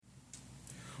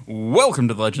Welcome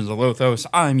to the Legends of Lothos.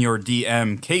 I'm your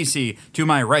DM, Casey. To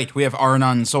my right, we have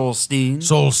Arnon Solstein.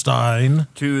 Solstein.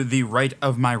 To the right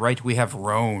of my right, we have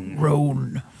Roan.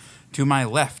 Roan. To my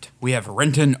left, we have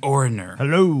Renton Orner.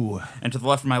 Hello. And to the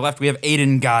left of my left, we have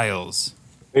Aiden Giles.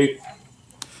 Hey.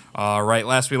 All right,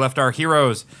 last we left our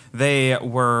heroes, they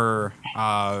were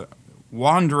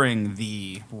wandering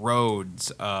the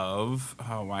roads of,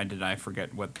 why did I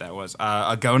forget what that was?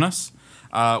 Agonas,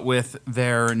 with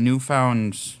their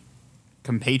newfound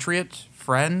compatriot,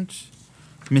 friend,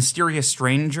 mysterious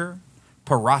stranger,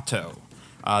 Parato.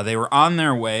 They were on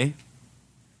their way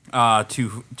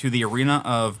to the Arena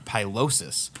of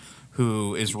Pylosus,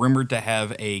 who is rumored to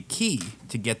have a key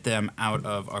to get them out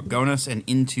of Agonas and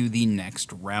into the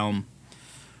next realm.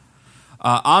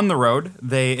 On the road,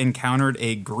 they encountered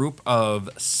a group of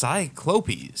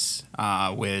Cyclopes,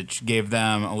 which gave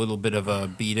them a little bit of a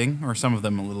beating, or some of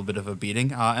them a little bit of a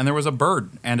beating. And there was a bird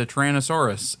and a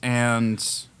Tyrannosaurus, and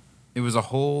it was a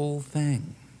whole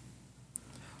thing.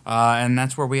 And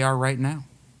that's where we are right now.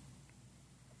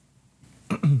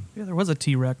 Yeah, there was a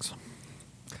T-Rex.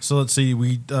 So let's see.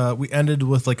 We ended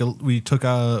with we went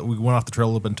off the trail a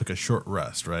little bit and took a short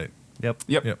rest, right? Yep.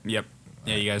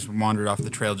 Yeah, you guys wandered off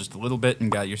the trail just a little bit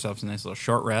and got yourselves a nice little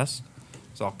short rest.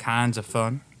 It's all kinds of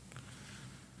fun.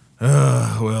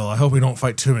 Well, I hope we don't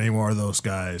fight too many more of those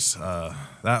guys.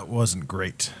 That wasn't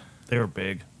great. They were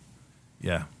big.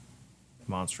 Yeah.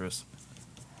 Monstrous.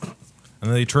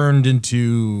 And they turned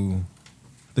into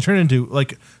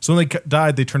so when they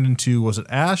died, they turned into, was it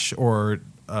ash or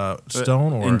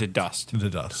stone or into dust? Into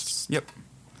dust. Yep.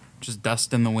 Just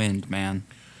dust in the wind, man.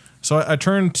 So I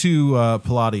turned to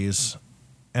Pilates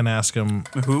and asked him,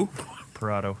 Who?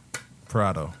 Parado.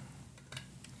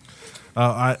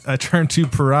 I turned to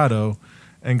Parado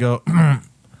and go,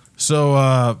 so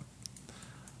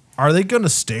are they going to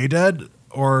stay dead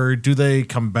or do they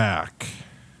come back?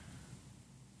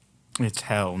 It's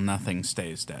hell. Nothing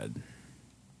stays dead.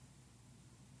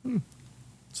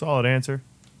 Solid answer.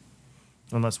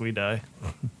 Unless we die.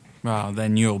 Well,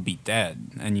 then you'll be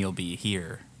dead and you'll be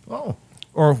here. Oh.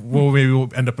 Or maybe we'll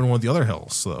end up in one of the other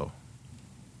hills, though.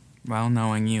 Well,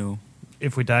 knowing you.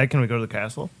 If we die, can we go to the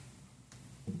castle?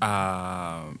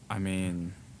 I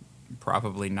mean,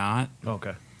 probably not.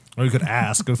 Okay. Or we could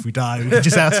ask if we die. We could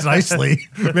just ask nicely.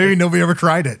 Maybe nobody ever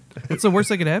tried it. What's the worst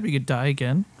that could happen? You could die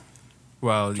again.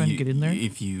 Well, Trying to get in there?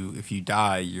 If you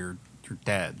die, you're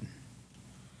dead.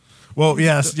 Well,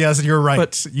 yes, you're right.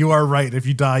 But- you are right. If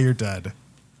you die, you're dead.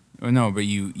 No, but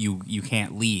you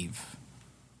can't leave.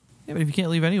 Yeah, but if you can't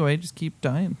leave anyway, just keep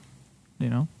dying. You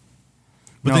know?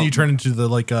 But No. then you turn into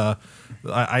the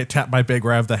I tap my big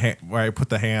where I have the hand, where I put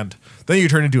the hand. Then you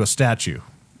turn into a statue.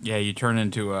 Yeah, you turn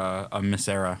into a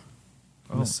Misera.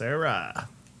 Oh. Sarah.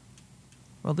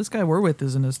 Well, this guy we're with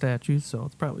isn't a statue, so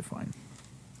it's probably fine.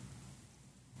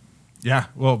 Yeah,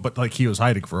 well, but he was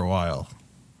hiding for a while.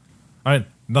 I mean,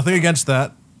 nothing against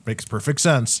that. Makes perfect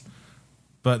sense.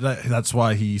 But that's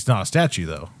why he's not a statue,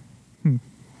 though.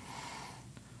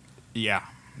 Yeah,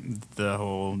 the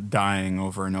whole dying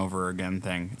over and over again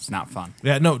thing. It's not fun.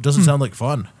 Yeah, no, it doesn't sound like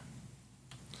fun.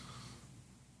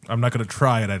 I'm not going to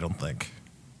try it, I don't think.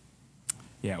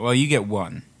 Yeah, well, you get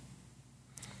one.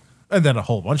 And then a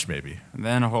whole bunch, maybe. And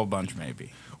then a whole bunch,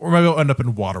 maybe. Or maybe we'll end up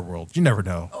in Waterworld. You never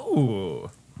know.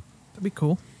 Oh. That'd be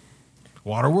cool.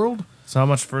 Waterworld? So how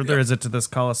much further is it to this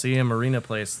Coliseum arena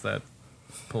place that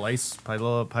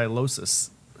Pylosus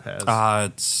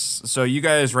has? So you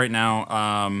guys right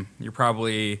now, you're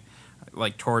probably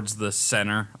towards the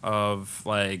center of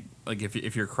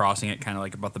if you're crossing it, kind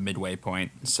of about the midway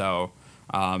point. So,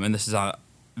 and this is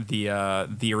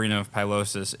the Arena of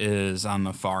Pylosus is on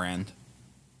the far end.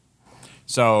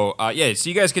 So so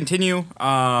you guys continue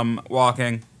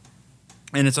walking,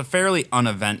 and it's a fairly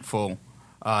uneventful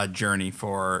journey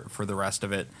for the rest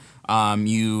of it.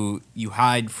 You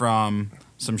hide from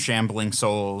some shambling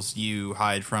souls. You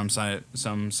hide from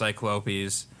some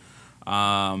Cyclopes,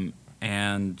 and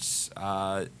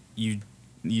you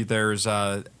there's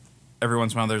every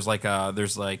once in a while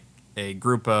there's a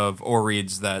group of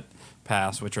Oreads that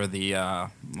pass, which are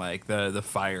the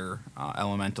fire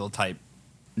elemental type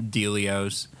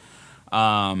dealios,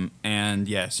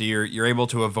 and so you're able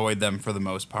to avoid them for the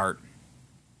most part,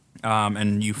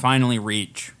 and you finally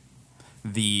reach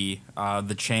the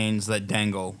chains that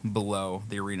dangle below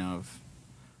the Arena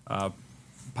of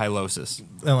Pylosus.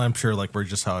 Well, I'm sure we're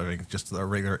just having just a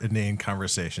regular inane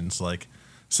conversations.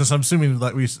 Since I'm assuming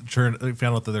that we found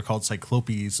out that they're called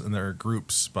Cyclopes and they're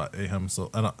groups by him.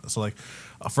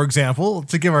 For example,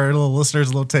 to give our little listeners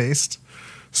a little taste.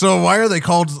 So why are they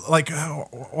called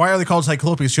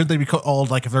Cyclopes? Shouldn't they be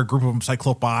called if they're a group of them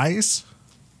Cyclopes?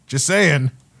 Just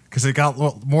saying, because it got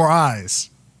more eyes.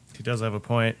 He does have a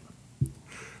point.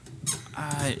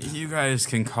 You guys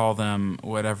can call them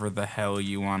whatever the hell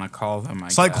you want to call them, I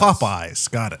Cyclop guess. eyes.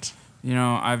 Got it. You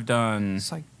know, I've done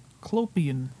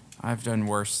Cyclopean.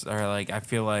 worse, or like I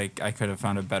feel like I could have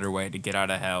found a better way to get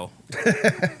out of hell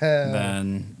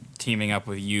than teaming up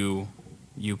with you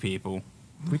people.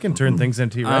 We can turn things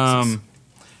into T-Rexes.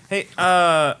 Hey,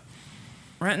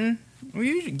 Renton, will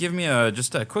you give me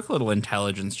just a quick little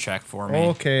intelligence check for me?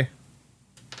 Okay.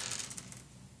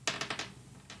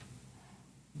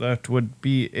 That would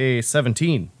be a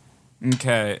 17.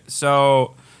 Okay,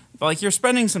 so like you're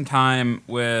spending some time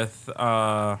with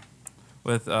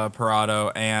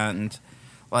Parado, and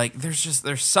like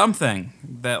there's something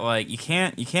that like you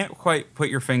can't quite put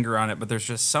your finger on it, but there's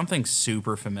just something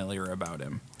super familiar about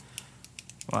him.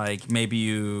 Like maybe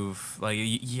you've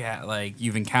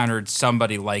encountered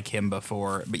somebody like him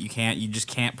before, but you just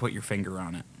can't put your finger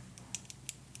on it.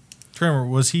 Tremor,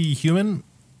 was he human?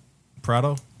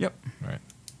 Prado? Yep. All right.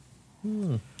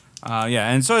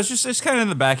 Yeah, and so it's kind of in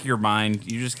the back of your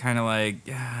mind. You just kind of like,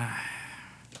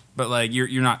 but like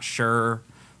you're not sure.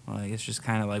 Like it's just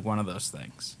kind of like one of those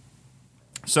things.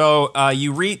 So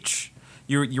you reach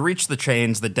the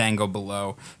chains that dangle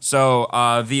below. So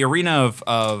the arena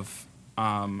of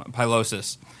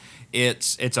Pylosus,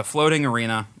 it's a floating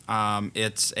arena.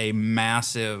 It's a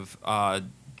massive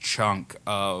chunk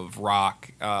of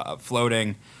rock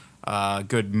floating a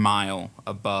good mile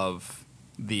above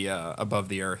the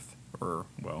earth, or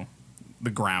well, the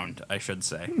ground, I should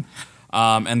say.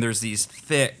 And there's these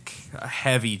thick,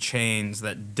 heavy chains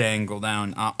that dangle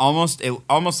down. It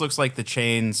almost looks like the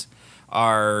chains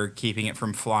are keeping it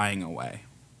from flying away.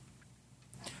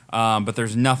 But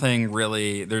there's nothing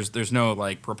really. There's no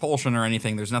like propulsion or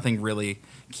anything. There's nothing really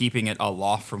keeping it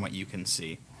aloft from what you can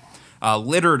see.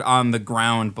 Littered on the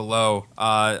ground below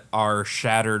are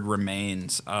shattered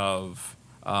remains of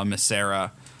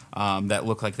Misera that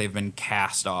look like they've been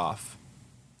cast off.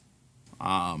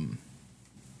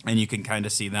 And you can kind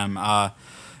of see them.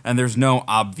 And there's no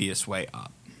obvious way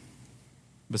up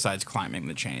besides climbing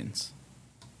the chains.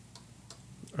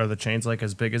 Are the chains like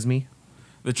as big as me?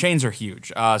 The chains are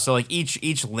huge. So like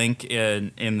each link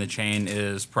in the chain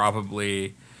is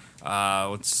probably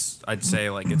I'd say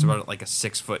like it's about like a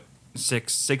 7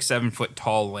 foot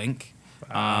tall link.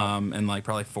 Wow. And like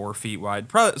probably 4 feet wide.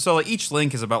 So like each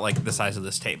link is about like the size of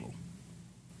this table.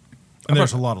 And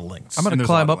there's a lot of links. I'm And gonna there's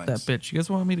climb a up lot that of links. bitch. You guys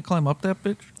want me to climb up that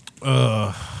bitch?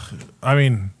 I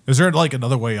mean, is there like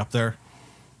another way up there?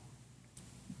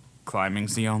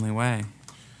 Climbing's the only way.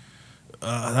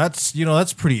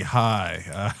 That's pretty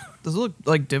high. Does it look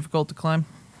like difficult to climb?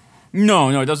 No,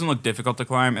 it doesn't look difficult to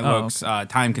climb. It Oh, looks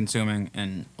time consuming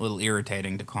and a little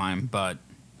irritating to climb, but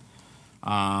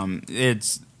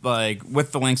it's like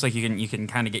with the links, like you can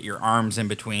kind of get your arms in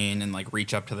between and like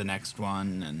reach up to the next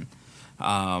one,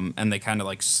 and they kind of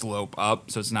like slope up,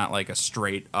 so it's not like a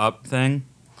straight up thing.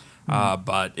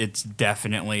 But it's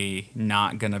definitely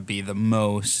not gonna be the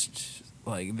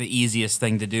easiest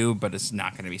thing to do, but it's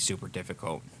not gonna be super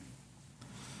difficult.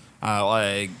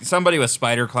 Like somebody with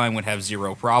spider climb would have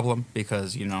zero problem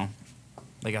because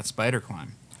they got spider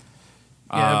climb.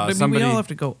 Yeah, but I mean, we all have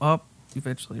to go up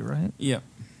eventually, right? Yeah.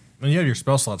 And you have your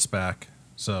spell slots back,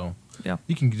 so Yeah.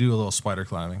 you can do a little spider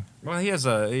climbing. Well, he has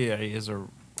a.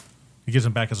 He gives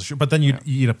them back as a shoot, but then you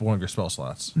eat up one of your spell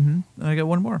slots. And I got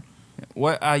one more.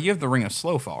 What you have the ring of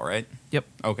slow fall, right? Yep.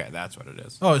 Okay, that's what it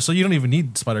is. Oh, so you don't even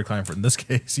need spider climb for in this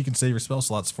case. You can save your spell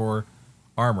slots for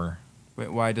armor.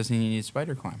 Wait, why doesn't he need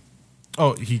spider climb?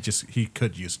 Oh, he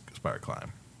could use spider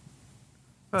climb.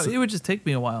 It would just take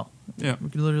me a while. Yeah. We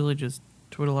could literally just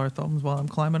twiddle our thumbs while I'm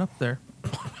climbing up there.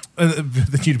 Then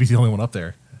you'd be the only one up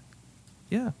there.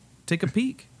 Yeah. Take a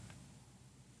peek.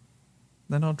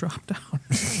 Then I'll drop down.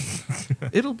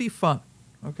 It'll be fun.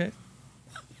 Okay.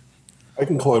 I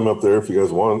can climb up there if you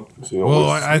guys want. So, Well,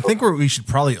 I think we should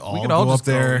probably all We could go all up just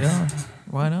go, there. yeah.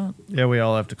 Why not? Yeah, we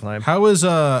all have to climb. How is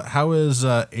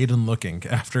Aiden looking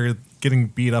after getting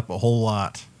beat up a whole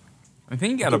lot? I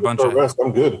think he got a Took bunch short of. rest.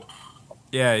 I'm good.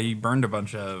 Yeah, he burned a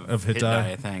bunch of hit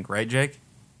die? I think, right, Jake?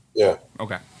 Yeah.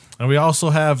 Okay. And we also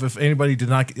have, if anybody did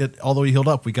not get all the way healed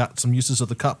up, we got some uses of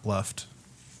the cup left.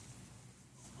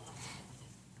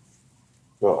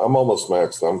 No, I'm almost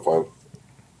maxed. I'm fine.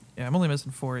 Yeah, I'm only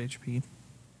missing 4 HP.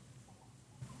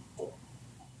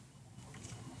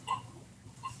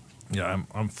 Yeah,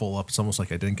 I'm full up. It's almost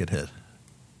like I didn't get hit.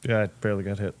 Yeah, I barely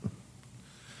got hit. I'm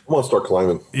gonna start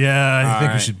climbing. Yeah, I think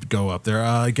we right. should go up there.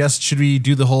 I guess, should we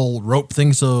do the whole rope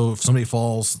thing so if somebody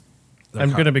falls...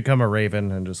 I'm going to become a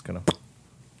raven and just going to...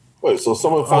 Wait, so if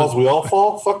someone falls, we all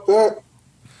fall? Fuck that.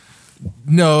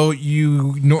 No,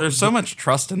 you. No, There's so much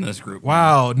trust in this group.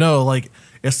 wow, no, like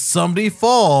if somebody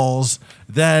falls,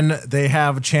 then they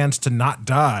have a chance to not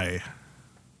die.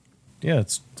 Yeah,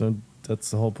 that's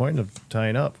the whole point of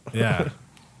tying up. Yeah.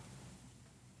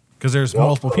 Because there's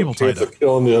multiple people tied chance up. of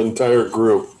killing the entire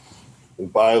group.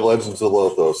 And buy Legends of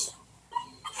Lothos.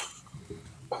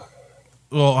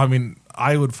 Well, I mean,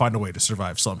 I would find a way to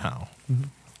survive somehow.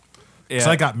 Yeah.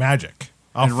 So I got magic.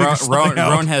 I'll and figure something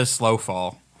out. Roan has slow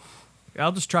fall.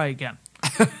 I'll just try again.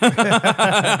 All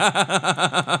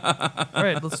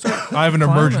right, let's start. I have an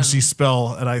climbing. emergency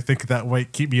spell, and I think that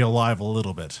might keep me alive a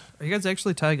little bit. Are you guys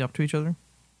actually tying up to each other?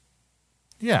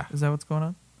 Yeah. Is that what's going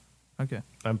on? Okay.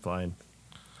 I'm fine.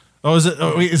 Oh, is it?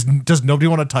 Oh, wait, does nobody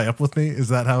want to tie up with me? Is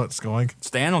that how it's going?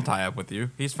 Stan will tie up with you.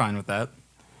 He's fine with that.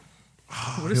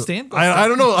 What is Stan? I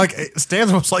don't know. Like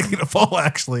Stan's most likely to fall.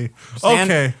 Actually.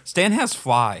 Stan, Okay. Stan has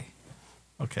fly.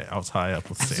 Okay. I'll tie up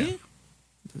with Does Stan. he?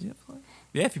 Does he have fly?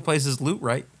 Yeah, if he plays his loot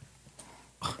right.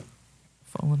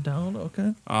 Falling down.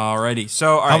 Okay. Alrighty.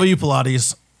 So, all How right. about you,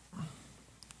 Pilates?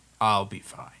 I'll be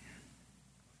fine.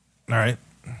 All right.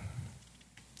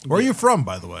 Where are you from,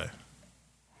 by the way?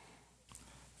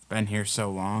 Been here so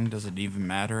long. Does it even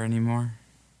matter anymore?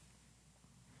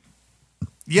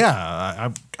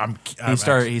 Yeah,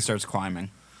 He starts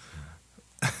climbing.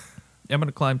 I'm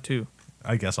gonna climb too.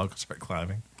 I guess I'll start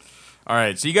climbing. All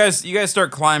right, so you guys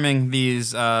start climbing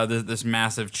these this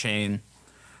massive chain,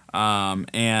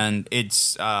 and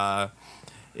it's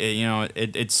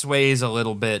it sways a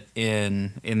little bit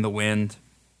in the wind.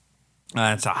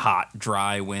 It's a hot,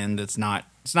 dry wind. It's not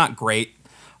great.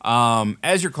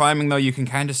 As you're climbing, though, you can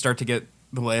kind of start to get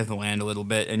the lay of the land a little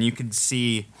bit, and you can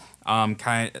see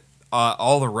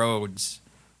all the roads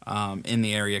in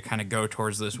the area kind of go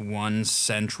towards this one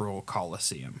central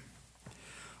coliseum.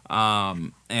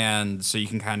 And so you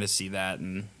can kind of see that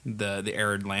in the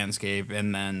arid landscape,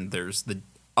 and then there's the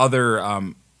other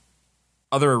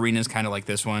arenas, kind of like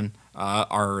this one,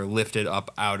 are lifted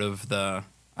up out of the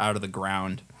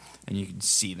ground, and you can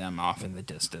see them off in the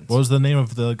distance. What was the name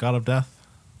of the god of death?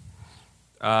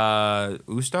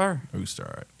 Ustar?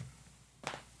 Ustar. Right.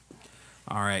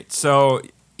 All right. So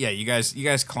yeah, you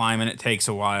guys climb, and it takes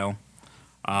a while.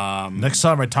 Next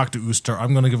time I talk to Ustar,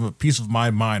 I'm going to give him a piece of my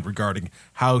mind regarding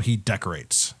how he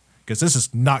decorates. Because this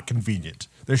is not convenient.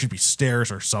 There should be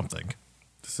stairs or something.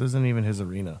 This isn't even his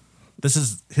arena. This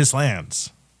is his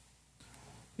lands.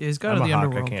 Yeah, he's got I'm to a the hawk.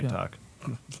 underworld. I can't yeah. talk.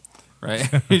 Right?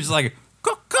 He's just like,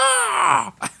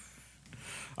 caw.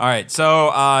 All right. So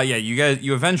yeah,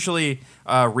 you eventually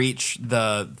reach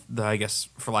the I guess,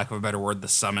 for lack of a better word, the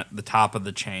summit, the top of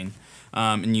the chain,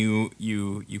 and you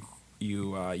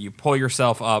pull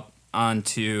yourself up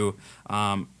onto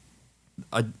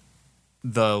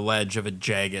the ledge of a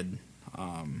jagged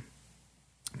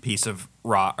piece of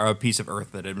rock, or a piece of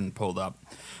earth that had been pulled up,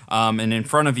 and in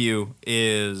front of you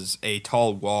is a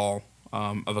tall wall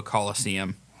of a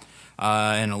coliseum,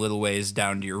 and a little ways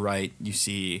down to your right, you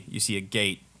see a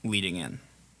gate leading in.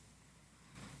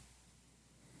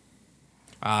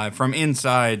 From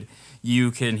inside,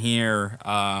 you can hear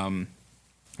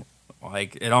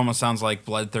like, it almost sounds like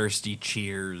bloodthirsty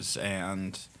cheers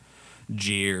and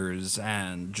jeers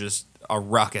and just a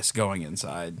ruckus going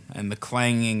inside, and the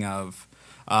clanging of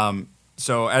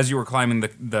so as you were climbing,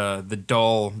 the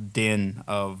dull din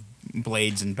of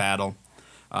blades in battle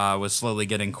was slowly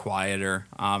getting quieter,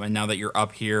 and now that you're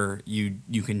up here,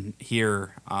 you can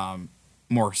hear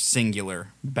more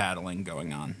singular battling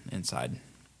going on inside.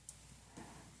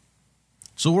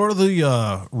 So what are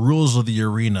the rules of the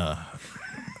arena?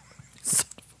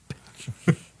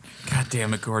 God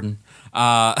damn it, Gordon.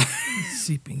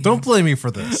 Seeping in. Don't blame me for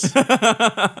this.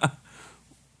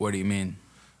 What do you mean?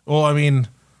 Well, I mean,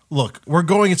 look, we're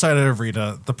going inside an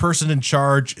arena. The person in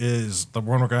charge is the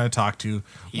one we're going to talk to.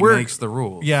 He makes the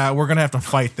rules. Yeah, we're going to have to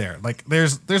fight there. Like,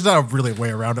 there's not a really way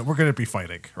around it. We're going to be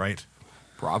fighting, right?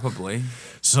 Probably.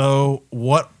 So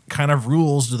what kind of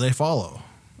rules do they follow?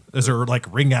 Is there,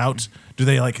 like, ring out? Do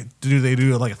they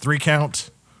do like a 3 count?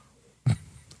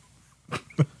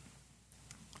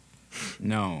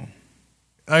 No.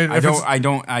 I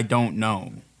don't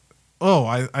know. Oh,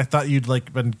 I thought you'd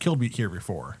like been killed here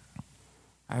before.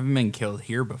 I haven't been killed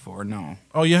here before, no.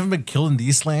 Oh, you haven't been killed in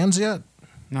these lands yet?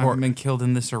 No, I haven't been killed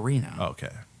in this arena.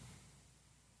 Okay.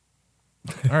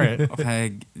 All right.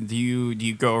 Okay, do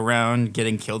you go around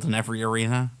getting killed in every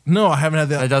arena? No, I haven't had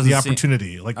That the doesn't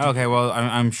opportunity. Like, Okay, well,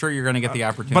 I'm sure you're going to get the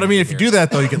opportunity. but I mean, if you here. do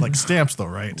that though, you get like stamps though,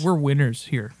 right? We're winners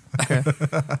here. Okay.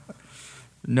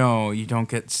 No, you don't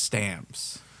get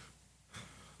stamps.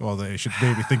 Well, they should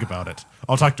maybe think about it.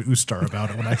 I'll talk to Ustar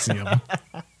about it when I see him.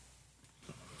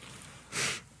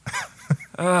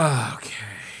 Okay.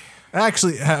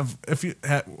 Actually,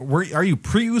 are you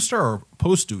pre-Ustar or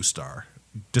post-Ustar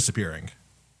disappearing?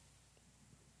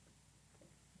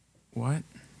 What?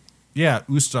 Yeah,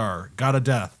 Ustar, god of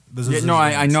death. This is Yeah, his no,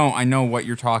 I names. know what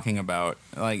you're talking about.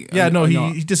 Like, Yeah, no, I know.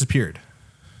 he disappeared.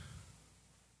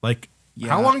 Like, Yeah.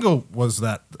 how long ago was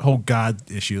that whole god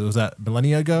issue? Was that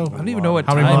millennia ago? I don't even know what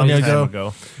How many time millennia it is.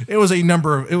 ago? It was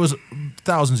it was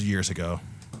thousands of years ago.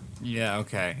 Yeah,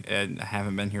 okay. I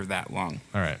haven't been here that long.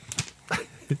 All right.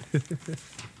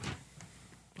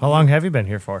 How long have you been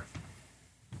here for?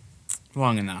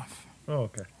 Long enough. Oh,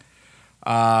 okay.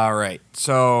 All right.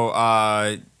 So,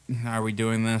 are we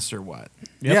doing this or what?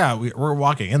 Yep. Yeah, we're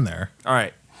walking in there. All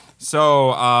right.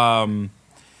 So,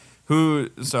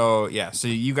 So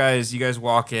you guys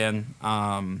walk in.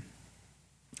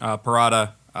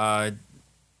 Parada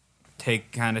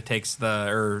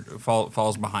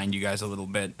falls behind you guys a little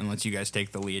bit and lets you guys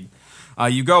take the lead.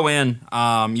 You go in.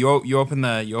 You open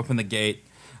the gate,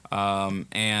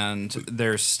 and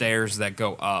there's stairs that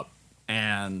go up,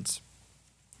 and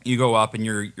you go up, and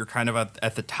you're kind of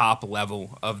at the top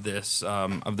level of this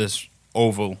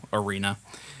oval arena.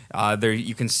 There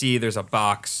you can see there's a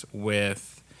box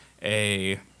with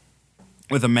a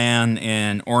man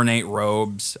in ornate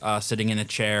robes sitting in a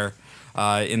chair.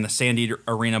 In the sandy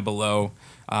arena below,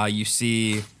 you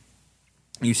see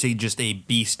just a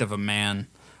beast of a man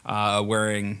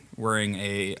wearing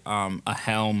a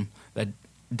helm that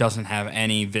doesn't have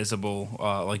any visible,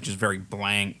 like just very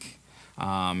blank,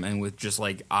 and with just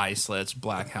like eye slits,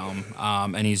 black helm,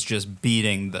 and he's just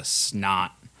beating the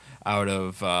snot out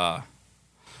of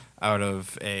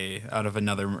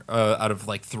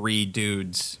like three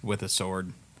dudes with a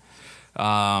sword.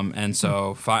 And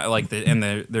so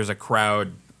there's a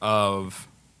crowd of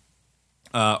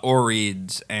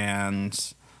Orids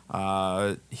and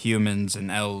humans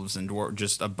and elves and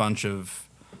just a bunch of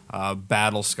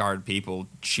battle scarred people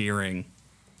cheering.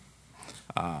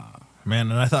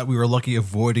 Man, and I thought we were lucky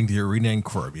avoiding the arena in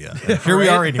Corbia. And here we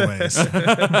are anyways.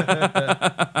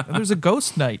 And there's a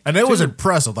ghost knight. And it was too.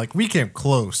 impressive. Like, we came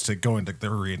close to going to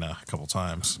the arena a couple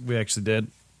times. We actually did.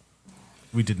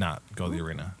 We did not go to the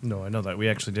arena. No, I know that. We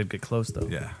actually did get close, though.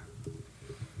 Yeah.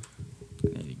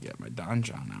 I need to get my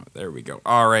donjon out. There we go.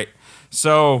 All right.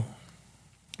 So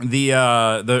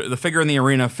the figure in the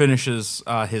arena finishes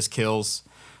his kills,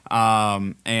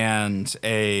 and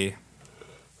a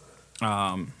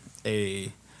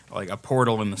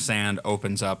portal in the sand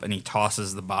opens up, and he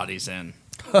tosses the bodies in.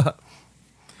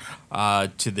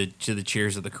 To the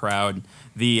cheers of the crowd.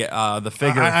 The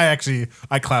figure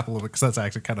I clap a little bit because that's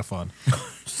actually kind of fun.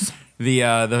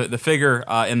 the figure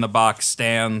in the box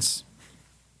stands,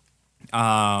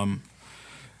 and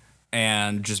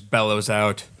just bellows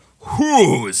out,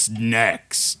 "Who's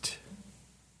next?"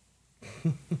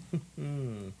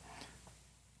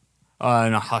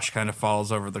 And a hush kind of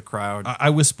falls over the crowd. I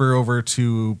whisper over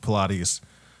to Pilates.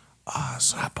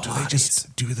 So do they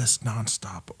just do this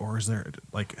nonstop, or is there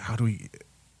like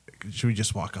should we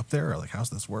just walk up there, or like how's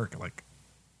this work? Like,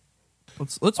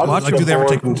 Let's I'll watch. just like do they ever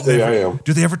forward take and say I am.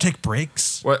 do they ever take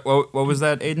breaks? What was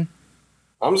that, Aiden?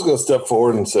 I'm just going to step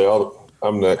forward and say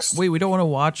I'm next. Wait, we don't want to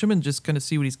watch him and just kind of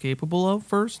see what he's capable of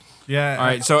first? Yeah. All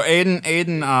right, so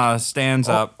Aiden stands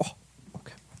up,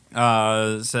 Okay.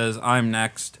 says, "I'm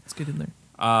next." Let's get in there.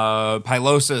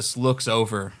 Pylosus looks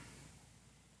over.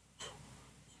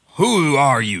 "Who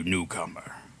are you,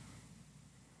 newcomer?"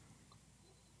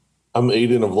 I'm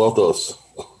Aiden of Lothos.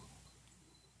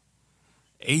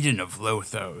 Aiden of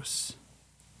Lothos.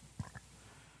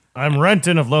 I'm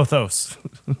Renton of Lothos.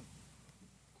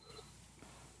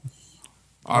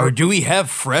 Do we have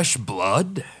fresh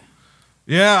blood?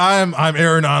 Yeah, I'm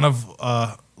Aranon of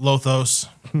Lothos.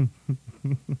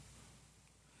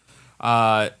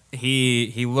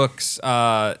 He looks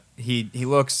he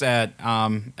looks at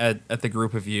the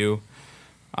group of you,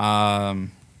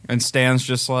 and Stan's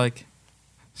just like,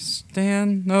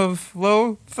 "Stan of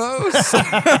Lothos."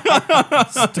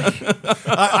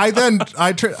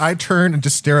 I turn and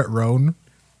just stare at Roan.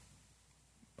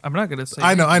 I'm not gonna say.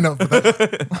 I know.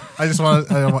 But I just want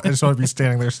to be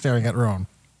standing there staring at Roan.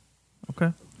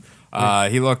 Okay.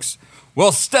 He looks,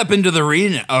 "Well, step into the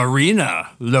arena,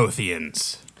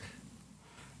 Lothians."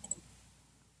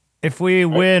 If we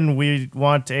win, we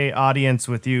want a audience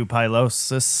with you,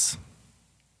 Pylosus.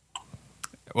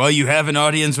 Well, you have an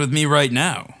audience with me right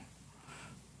now.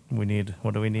 What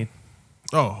do we need?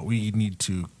 Oh, we need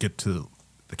to get to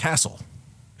the castle.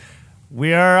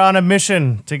 We are on a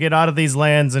mission to get out of these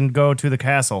lands and go to the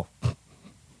castle.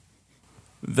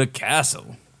 The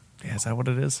castle? Yeah, is that what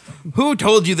it is? Who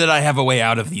told you that I have a way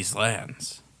out of these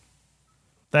lands?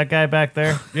 That guy back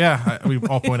there. Yeah, we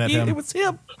all point at It him. was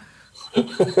him.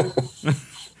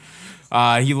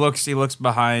 He looks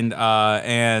behind,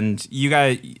 and you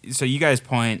guys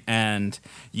point, and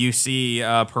you see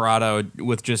Parado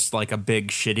with just like a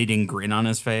big shit-eating grin on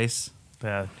his face.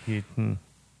 Yeah,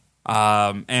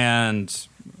 And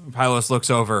Pylos looks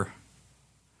over.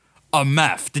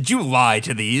 Meph, did you lie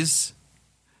to these?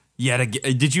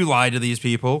 Did you lie to these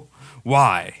people?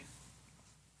 Why?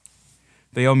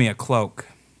 They owe me a cloak.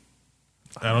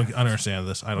 I don't understand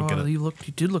this. I don't get it. You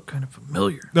did look kind of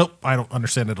familiar. Nope, I don't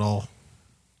understand it at all.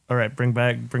 All right, bring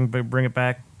it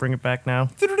back now.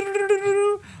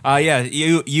 Yeah,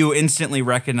 you instantly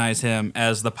recognize him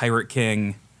as the Pirate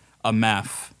King,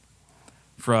 Meph,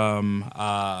 from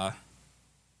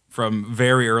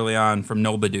very early on, from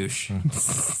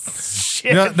Nolbadouche.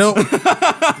 Shit. Yeah, no.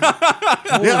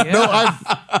 No,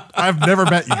 I've never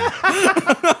met you.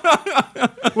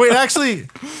 Wait, actually,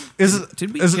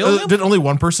 Did we kill him? did only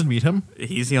one person meet him?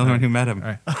 He's the only one who met him. All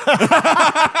right.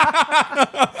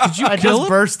 Did you I kill just him?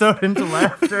 burst out into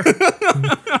laughter.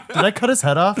 Did I cut his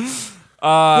head off?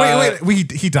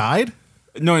 Wait, he died?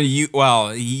 No, you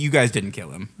guys didn't kill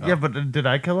him. Yeah, but did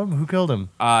I kill him? Who killed him?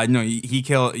 No,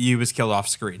 he was killed off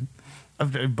screen.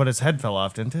 But his head fell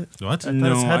off, didn't it? What? I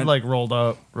thought his head rolled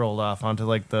off onto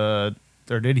like the.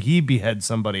 Or did he behead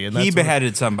somebody? And He that's what-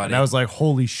 beheaded somebody. And I was like,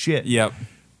 holy shit. Yep.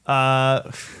 I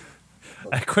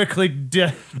quickly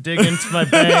dig into my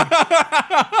bag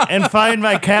and find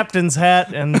my captain's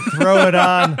hat and throw it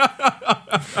on. And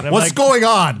I'm What's like, going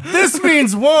on? This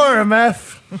means war,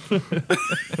 MF.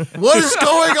 What is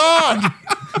going on?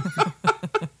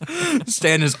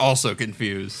 Stan is also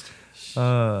confused.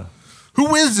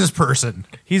 Who is this person?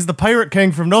 He's the pirate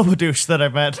king from Nolbadouche that I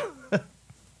met.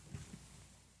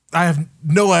 I have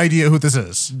no idea who this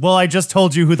is. Well, I just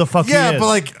told you who the fuck he Yeah, is. but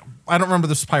like, I don't remember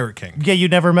this Pirate King. Yeah, you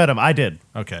never met him. I did.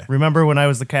 Okay. Remember when I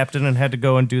was the captain and had to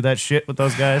go and do that shit with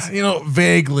those guys? You know,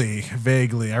 vaguely.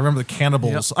 I remember the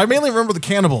cannibals. I mainly remember the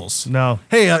cannibals. No.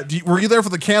 Hey, were you there for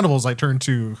the cannibals? I turned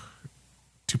to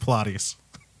Pilates.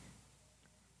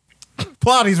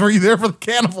 Pilates, were you there for the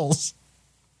cannibals?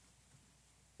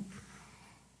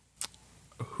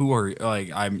 Who are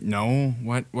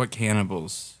what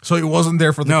cannibals? So he wasn't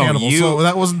there for the No, cannibals. you. So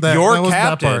that wasn't that. Your that wasn't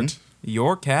captain. that part.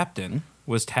 Your captain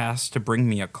was tasked to bring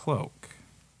me a cloak,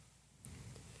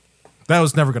 That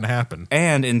was never going to happen.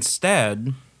 and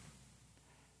instead,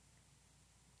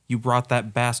 you brought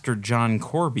that bastard John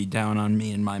Corby down on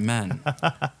me and my men.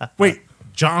 Wait,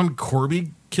 John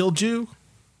Corby killed you?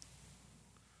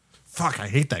 Fuck, I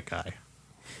hate that guy.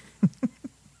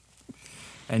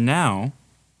 And now,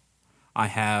 I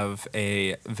have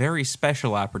a very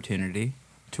special opportunity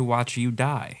to watch you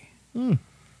die. We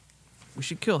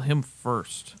should kill him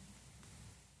first.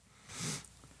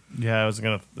 Yeah,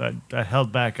 I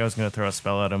held back. I was going to throw a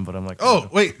spell at him, but I'm like, Oh,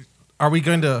 wait. Are we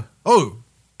going to... Oh,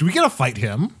 do we get to fight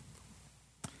him?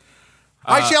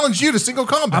 I challenge you to single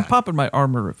combat. I'm popping my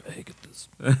armor of egg at this.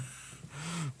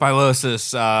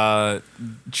 Pylosus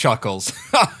chuckles.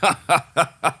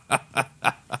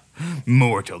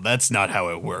 Mortal, that's not how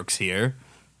it works here.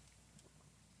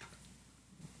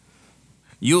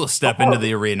 You'll step into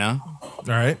the arena. All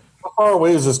right. How far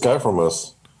away is this guy from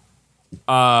us?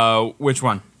 Which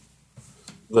one?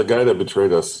 The guy that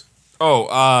betrayed us.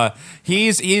 Oh,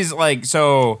 he's like,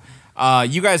 so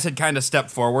you guys had kind of stepped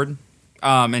forward,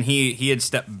 and he had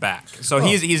stepped back. So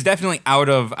he's definitely out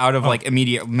of like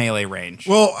immediate melee range.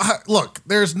 Well, look,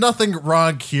 there's nothing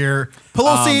wrong here.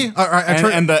 Pelosi,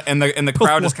 and the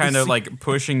crowd is kind of like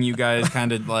pushing you guys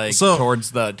kind of like So-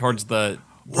 towards the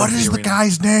what is the arena.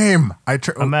 gay's name? I'm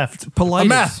effed.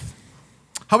 Politis.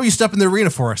 How about you step in the arena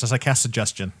for us as I cast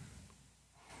suggestion?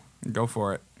 Go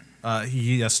for it.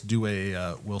 He has to do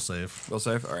a will save. Will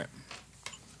save. All right.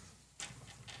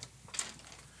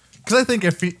 Because I think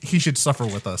if he should suffer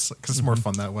with us, because it's more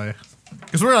fun that way.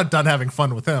 Because we're not done having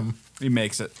fun with him. He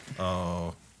makes it.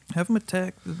 Have him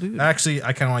attack the dude. Actually,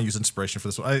 I kind of want to use inspiration for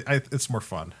this one. It's more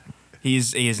fun.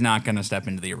 He's not going to step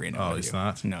into the arena. Oh, with he's you.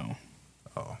 not? No.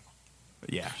 Oh.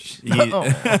 Yeah.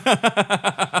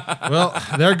 Well,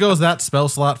 there goes that spell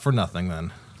slot for nothing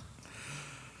then.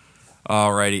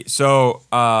 Alrighty. So,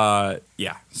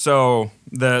 yeah. So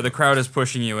the crowd is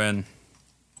pushing you in.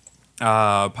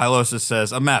 Pylosus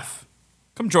says, Ameph,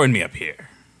 come join me up here.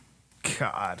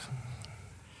 God.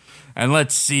 And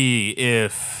let's see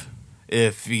if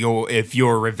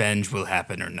your revenge will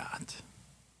happen or not.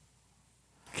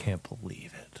 Can't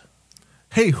believe it.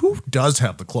 Hey, who does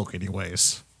have the cloak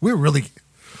anyways? We really...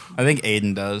 I think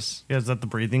Aiden does. Yeah, is that the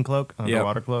breathing cloak? Yep. The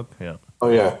water cloak? Yeah. Oh,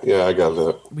 yeah, I got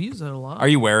that. We use that a lot. Are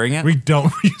you wearing it? We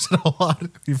don't use it a lot.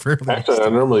 We rarely Actually, I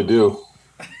normally do.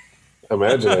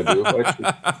 imagine I do. Actually,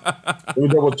 let me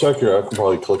double check here. I can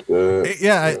probably click the.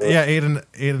 Yeah,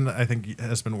 Aiden, I think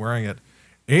has been wearing it.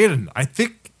 Aiden, I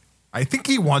think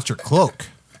he wants your cloak.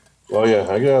 Oh yeah,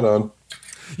 I got it on.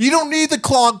 You don't need the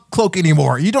cloak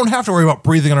anymore. You don't have to worry about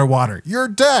breathing underwater. You're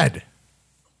dead.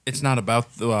 It's not about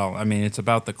it's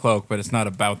about the cloak, but it's not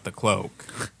about the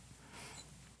cloak.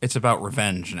 It's about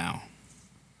revenge now.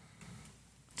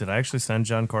 Did I actually send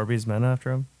John Corby's men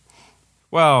after him?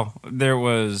 Well,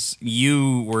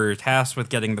 you were tasked with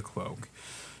getting the cloak.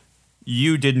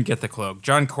 You didn't get the cloak.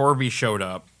 John Corby showed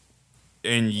up,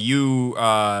 and you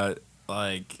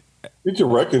You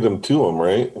directed them to him,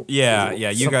 right? yeah,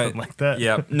 you got like that.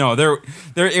 Yeah, no, there.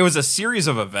 It was a series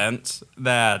of events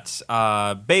that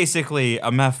basically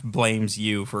Amef blames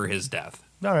you for his death,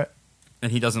 All right.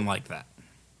 and he doesn't like that.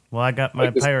 Well, I got my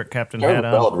Like, it's pirate captain Kind hat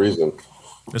of a valid on. reason.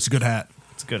 It's a good hat.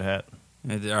 It's a good hat.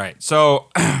 All right, so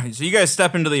you guys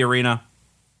step into the arena,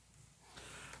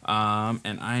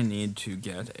 and I need to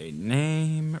get a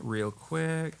name real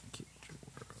quick.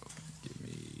 Give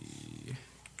me.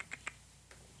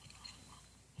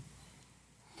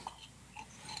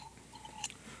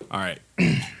 All right.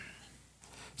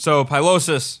 So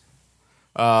Pylosus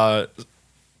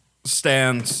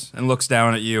stands and looks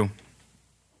down at you.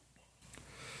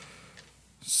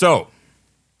 So,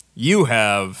 you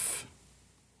have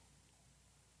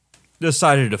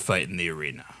decided to fight in the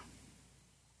arena.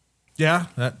 Yeah,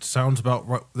 that sounds about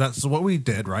right. That's what we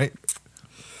did, right?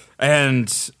 And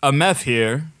Amef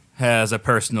here has a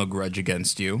personal grudge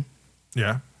against you.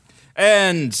 Yeah.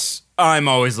 And I'm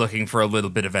always looking for a little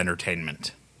bit of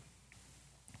entertainment.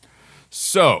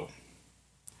 So,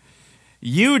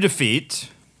 you defeat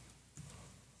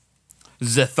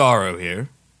Zetharo here.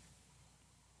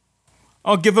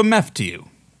 I'll give Amef to you.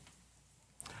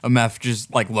 Amef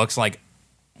just looks like,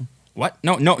 what?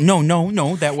 No,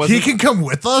 that He wasn't. can come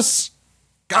with us?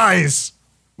 Guys,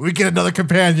 we get another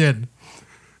companion.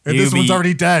 And He'll this one's be-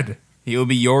 already dead. He'll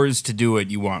be yours to do what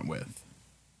you want with.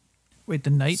 Wait, the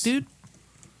knight dude?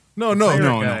 No.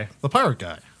 guy. The pirate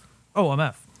guy. Oh,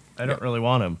 MF. I don't really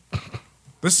want him.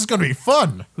 This is going to be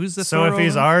fun. Who's the So if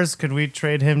he's Thor? ours, could we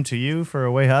trade him to you for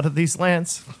a way out of these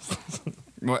lands?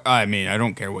 Well, I mean, I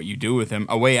don't care what you do with him.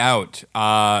 A way out.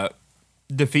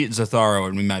 Defeat Zetharo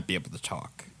and we might be able to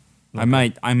talk. I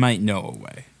might know a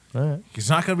way. All right. He's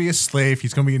not going to be a slave.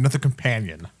 He's going to be another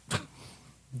companion.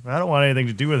 I don't want anything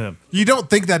to do with him. You don't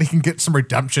think that he can get some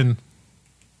redemption?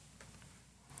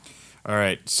 All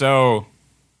right, so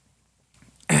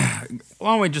why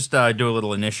don't we just do a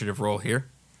little initiative roll here?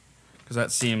 Because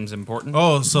that seems important.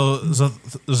 Oh, so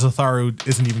Zatharu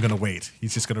isn't even going to wait.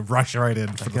 He's just going to rush right in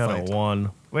for I the got fight. a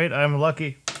 1. Wait, I'm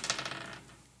lucky.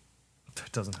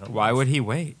 That doesn't help. Why would he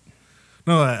wait?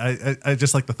 No, I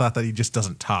just like the thought that he just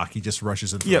doesn't talk. He just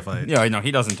rushes into the fight. Yeah, no, he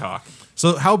doesn't talk.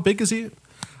 So how big is he? He's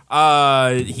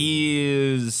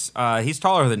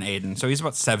taller than Aiden, so he's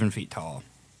about 7 feet tall.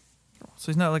 So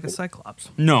he's not like a cyclops.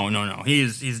 No.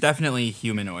 He's definitely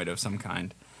humanoid of some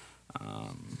kind.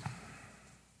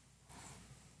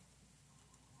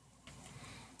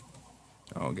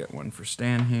 I'll get one for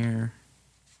Stan here.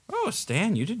 Oh,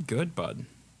 Stan, you did good, bud.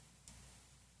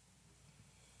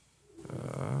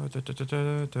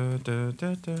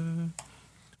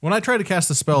 When I tried to cast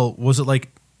the spell, was it like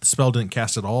the spell didn't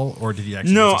cast at all, or did he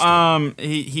actually? No,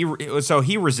 resist it?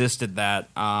 he resisted that.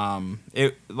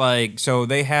 So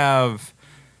they have,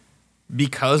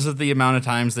 because of the amount of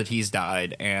times that he's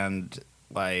died and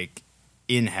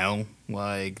in hell,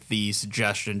 the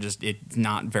suggestion it's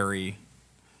not very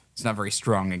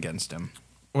strong against him.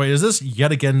 Wait, is this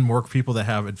yet again more people that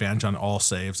have advantage on all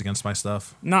saves against my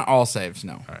stuff? Not all saves,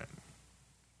 no. All right.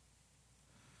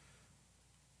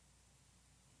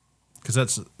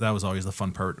 Because that was always the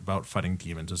fun part about fighting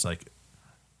demons. It's like,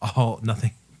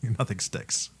 nothing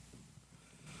sticks.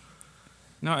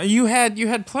 No, you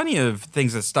had plenty of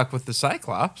things that stuck with the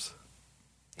Cyclops.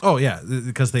 Oh yeah,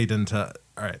 because they didn't. All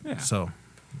right, Yeah. so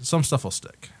some stuff will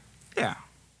stick. Yeah.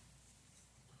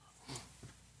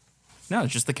 No,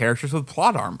 it's just the characters with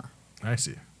plot armor. I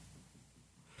see.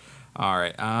 All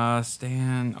right,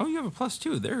 Stan. Oh, you have a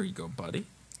 +2. There you go, buddy.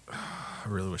 I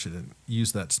really wish I didn't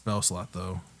use that spell slot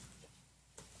though.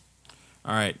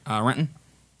 All right, Renton.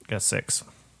 Got 6.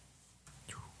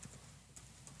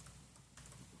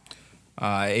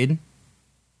 Aiden.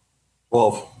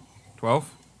 12.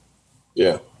 12.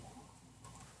 Yeah.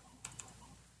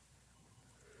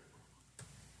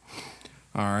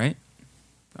 All right.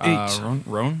 8.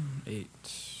 Roan. 8.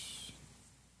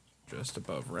 Just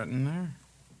above Renton there.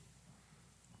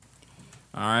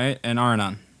 All right, and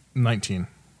Arnon. 19.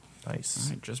 All Nice.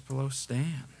 right, just below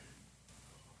Stan.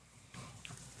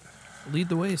 Lead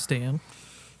the way, Stan.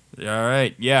 All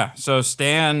right, yeah. So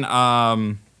Stan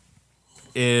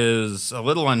is a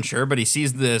little unsure, but he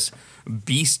sees this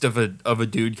beast of a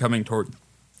dude coming towards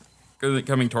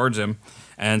him,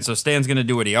 and so Stan's gonna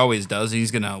do what he always does.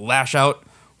 He's gonna lash out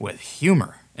with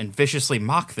humor and viciously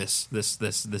mock this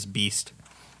beast.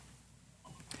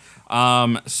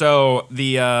 So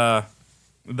the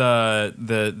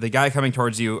guy coming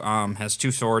towards you has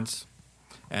two swords,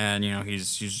 and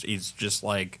he's just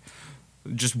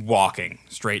walking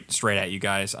straight at you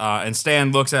guys. And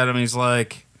Stan looks at him and he's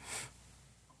like,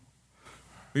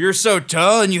 "You're so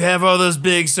tall and you have all those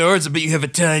big swords, but you have a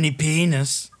tiny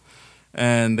penis."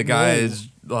 And the guy is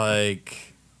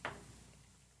like,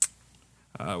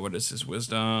 what is his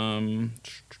wisdom?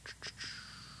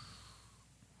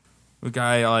 The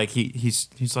guy, like, he's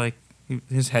like,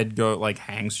 his head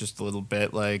hangs just a little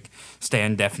bit. Like,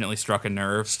 Stan definitely struck a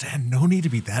nerve. Stan, no need to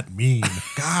be that mean.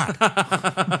 God,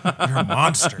 you're a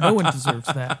monster. No one deserves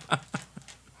that.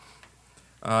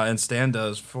 And Stan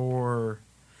does for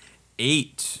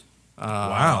 8.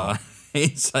 Wow.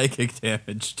 8 psychic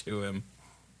damage to him.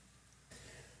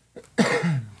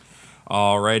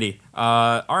 Alrighty.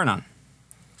 Arnon.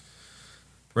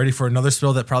 Ready for another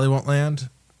spell that probably won't land?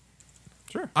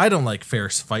 Sure. I don't like fair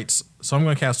fights, so I'm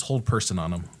going to cast Hold Person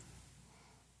on him.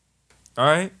 All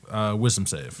right. Wisdom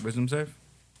save. Wisdom save.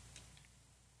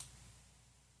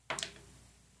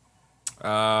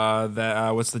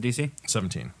 What's the DC?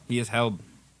 17. He is held.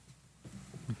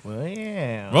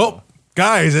 Wow. Well,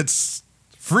 guys, it's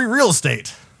free real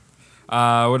estate.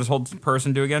 What does hold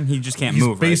person do again? He just can't He's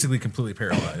move. basically completely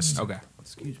paralyzed. Right? Okay.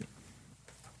 Excuse me.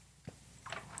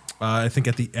 I think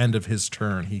at the end of his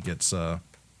turn, he gets.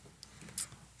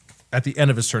 At the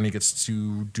end of his turn, he gets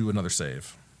to do another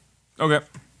save. Okay.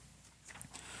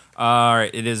 All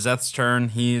right. It is Zeth's turn.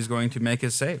 He is going to make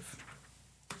his save.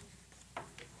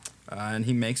 And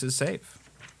he makes his save.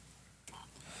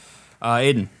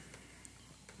 Aiden.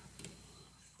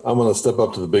 I'm gonna step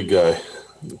up to the big guy.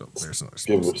 Oh, there's another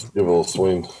Give save. a little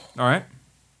swing. All right.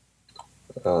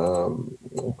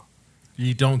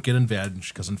 You don't get advantage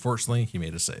because unfortunately he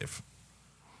made a save.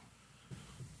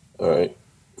 All right.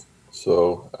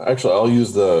 So actually, I'll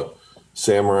use the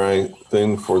samurai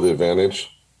thing for the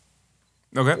advantage.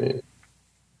 Okay.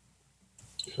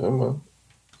 Come on.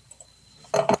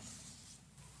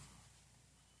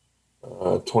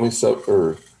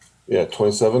 27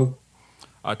 27.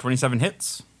 27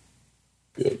 hits.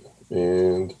 Good.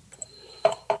 And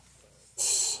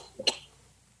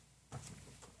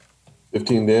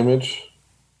 15 damage.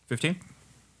 15.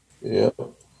 Yep.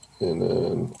 And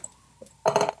then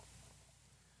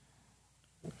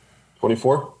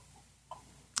 24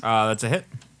 That's a hit.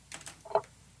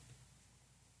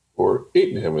 for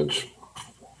 8 damage.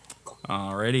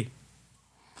 Alrighty.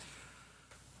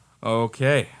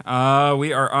 Okay.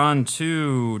 We are on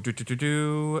to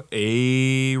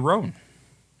a Roan.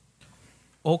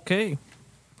 Okay.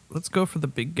 Let's go for the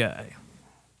big guy.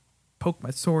 Poke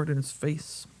my sword in his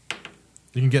face.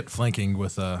 You can get flanking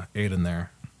with 8 in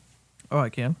there. Oh, I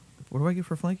can. What do I get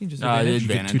for flanking? Just Advantage. You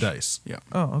get 2 Advantage. dice. Yeah.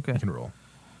 Oh, okay. You can roll.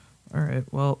 All right.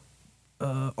 Well,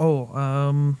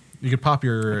 You can pop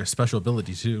your special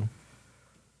ability too.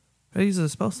 I use a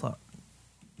spell slot.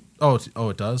 Oh,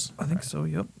 it does? I think so.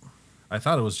 Yep. I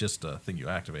thought it was just a thing you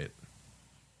activate.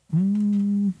 I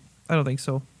don't think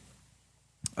so.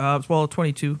 Well,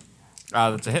 22,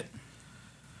 That's a hit.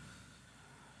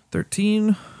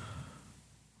 13.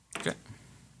 Okay.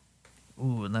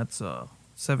 Ooh, and that's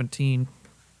 17.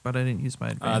 But I didn't use my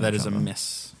advantage. That is a on them.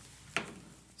 miss.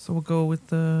 So we'll go with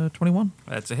 21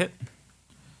 That's a hit.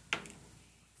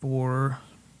 for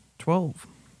 12.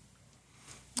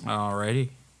 Alrighty.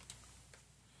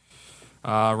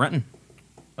 Renton.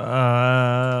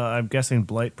 I'm guessing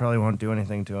Blight probably won't do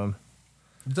anything to him.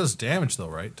 It does damage though,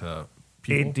 right? To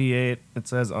people. 8d8. It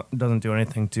says doesn't do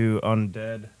anything to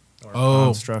undead or Oh,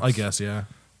 constructs. I guess, yeah.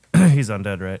 He's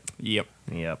undead, right? Yep.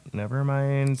 Yep. Never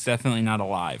mind. It's definitely not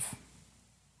alive.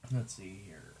 Let's see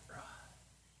here.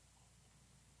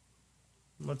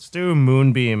 Let's do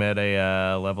Moonbeam at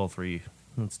a level 3.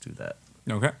 Let's do that.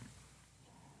 Okay.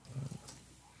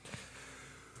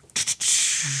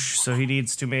 So he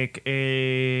needs to make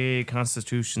a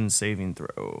Constitution saving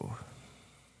throw.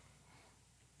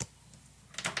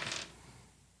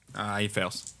 He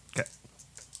fails. Okay.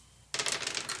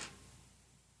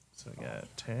 So I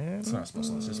got 10. It's not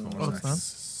supposed to, it's just bonus Oh, it's action.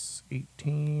 not?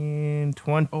 18,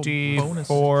 24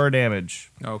 bonus.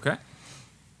 damage. Okay.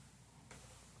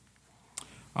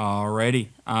 Alrighty.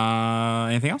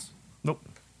 Anything else? Nope.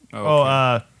 Okay.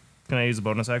 Oh, can I use a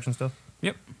bonus action still?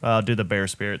 Yep. I'll do the bear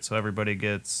spirit. So everybody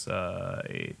gets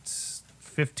 8,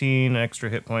 15 extra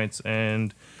hit points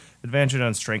and advantage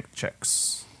on strength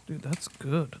checks. Dude, that's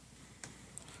good.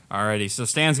 Alrighty, so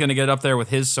Stan's gonna get up there with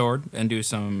his sword and do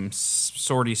some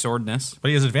swordness. But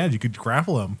he has advantage. You could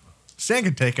grapple him. Stan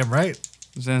could take him, right?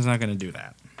 Stan's not gonna do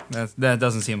that. That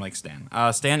doesn't seem like Stan.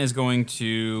 Stan is going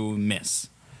to miss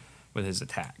with his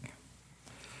attack.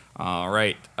 All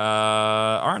right,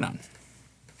 Arnon.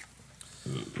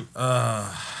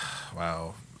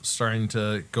 Wow. Starting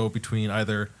to go between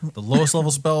either the lowest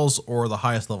level spells or the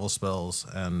highest level spells,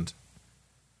 and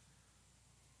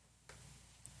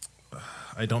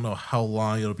I don't know how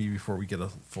long it'll be before we get a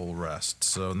full rest.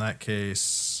 So in that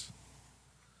case,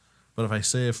 but if I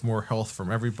save more health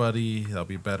from everybody, that'll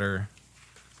be better.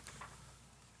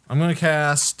 I'm going to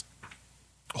cast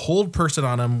Hold Person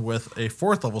on him with a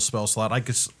 4th level spell slot. I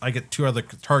get 2 other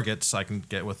targets I can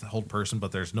get with Hold Person,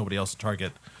 but there's nobody else to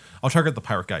target. I'll target the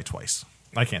pirate guy twice.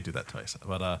 I can't do that twice,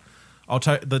 but I'll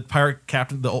the pirate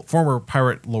captain, the former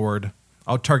pirate lord.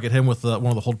 I'll target him with one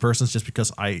of the Hold Persons just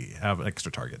because I have an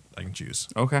extra target I can choose.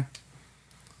 Okay.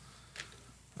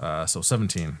 So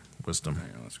 17 wisdom.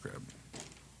 Hang on, let's grab.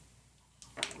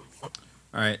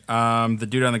 All right. The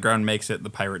dude on the ground makes it. The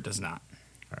pirate does not.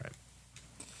 All right.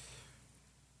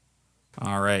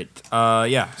 All right.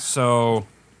 Yeah. So,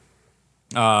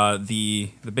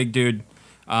 the big dude,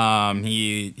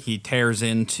 he tears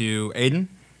into Aiden.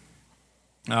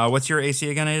 What's your AC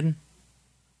again, Aiden?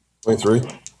 23.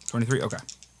 23. Okay.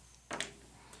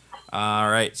 All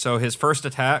right. So his first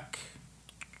attack,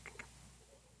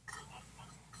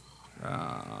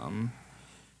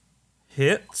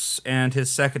 hits, and his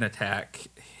second attack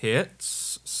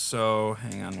hits. So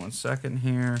hang on one second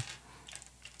here.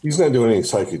 He's not doing any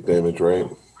psychic damage, right?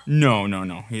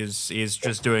 No. He's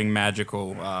just doing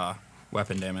magical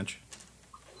weapon damage.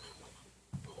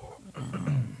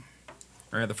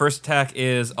 All right, the first attack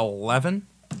is 11,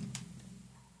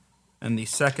 and the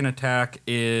second attack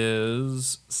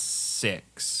is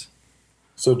 6.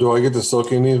 So do I get to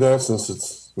soak any of that since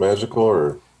it's magical,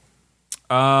 or?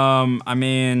 I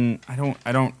mean,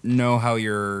 I don't know how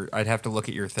I'd have to look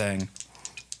at your thing.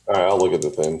 All right, I'll look at the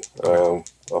thing. I'll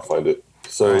find it.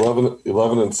 So All right.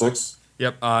 11 and 6.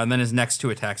 Yep, and then his next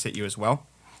 2 attacks hit you as well.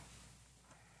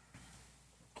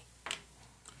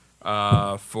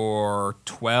 For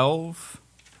 12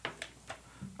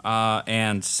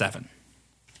 and 7.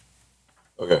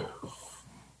 Okay.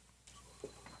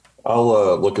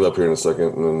 I'll look it up here in a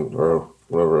second, and then or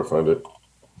whenever I find it.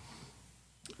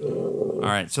 All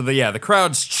right, so the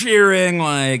crowd's cheering.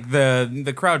 Like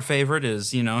the crowd favorite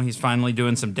is, he's finally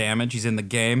doing some damage. He's in the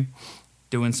game,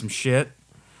 doing some shit.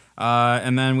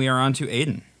 And then we are on to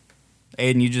Aiden.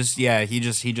 Aiden, he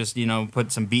just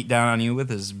put some beat down on you with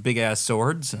his big ass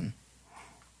swords and.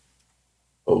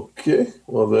 Okay.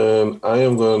 Well, then I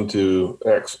am going to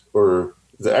or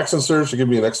the action surge to give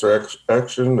me an extra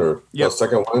action or Yep. a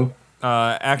second one.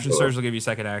 Action surge will give you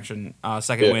second action.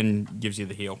 Second wind gives you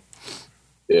the heal.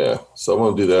 Yeah. So I'm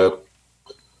going to do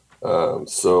that.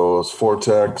 So it's 4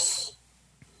 attacks.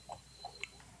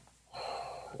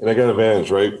 And I got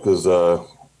advantage, right? Because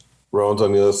Rowan's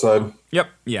on the other side. Yep.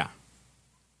 Yeah.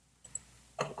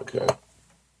 Okay.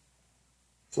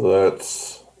 So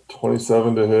that's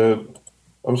 27 to hit.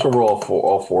 I'm just going to roll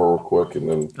all four real quick and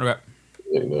then Okay.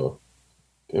 let you know.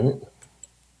 Damn it.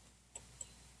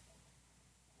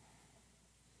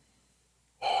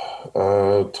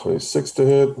 26 to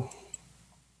hit.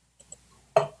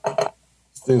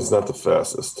 This thing's not the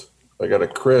fastest. I got a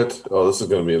crit. Oh, this is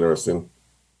going to be interesting.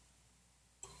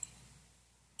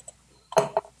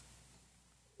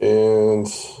 And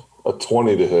a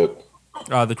 20 to hit.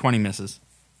 The 20 misses.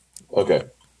 Okay.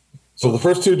 So the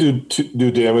first two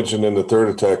do damage, and then the third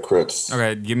attack crits.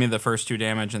 Okay, give me the first 2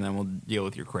 damage, and then we'll deal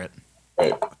with your crit.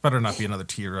 Right. Better not be another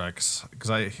T-Rex,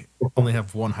 because I only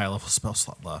have 1 high-level spell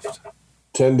slot left.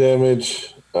 10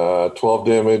 damage, 12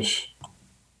 damage,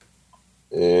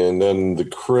 and then the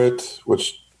crit,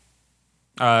 which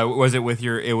Was it with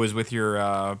your? It was with your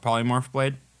polymorph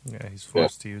blade. Yeah, he's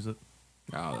forced to use it.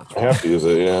 Oh, that's I have to use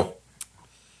it. Yeah.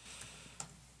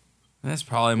 That's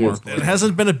polymorph blade. It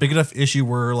hasn't been a big enough issue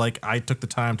where like I took the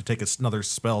time to take another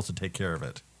spell to take care of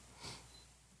it.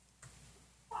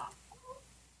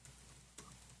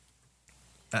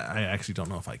 I actually don't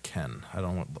know if I can. I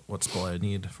don't know what spell I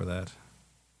need for that.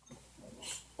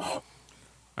 All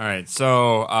right,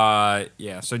 so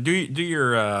so do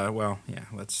your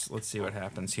let's see what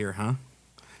happens here, huh?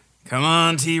 Come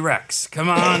on, T-Rex. Come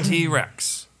on,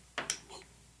 T-Rex.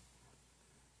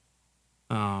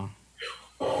 Oh.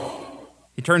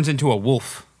 He turns into a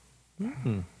wolf.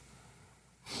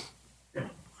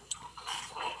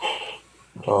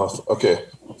 Awesome. Okay.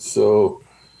 So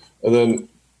And then,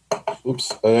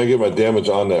 oops, and I get my damage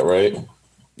on that, right?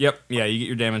 Yep. Yeah, you get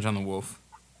your damage on the wolf.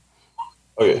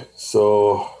 Okay,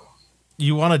 so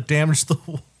You want to damage the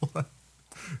wolf?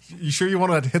 You sure you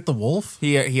want to hit the wolf?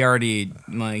 He already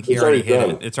like he It's already already hit done.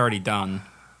 it. It's already done.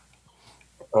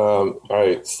 all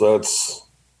right, so that's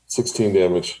 16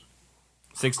 damage.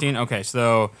 16. Okay,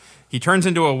 so he turns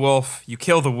into a wolf. You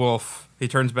kill the wolf. He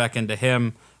turns back into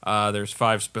him. There's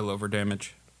 5 spillover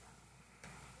damage.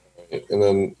 And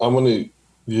then I'm going to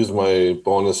use my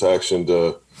bonus action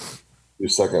to do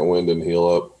second wind and heal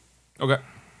up. Okay.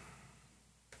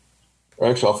 Or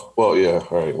actually, yeah.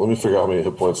 All right, let me figure out how many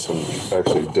hit points I'm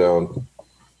actually down.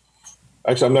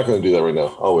 Actually, I'm not going to do that right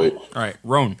now. I'll wait. All right,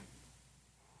 Roan.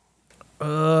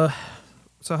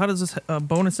 So how does this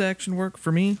bonus action work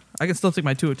for me? I can still take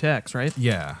my 2 attacks, right?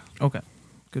 Yeah. Okay,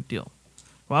 good deal.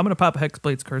 Well, I'm gonna pop a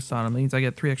Hexblade's Curse on him. That means I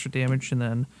get 3 extra damage, and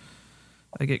then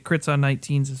I get crits on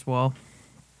 19s as well.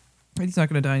 He's not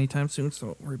gonna die anytime soon, so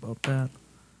don't worry about that.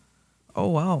 Oh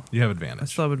wow, You have I advantage.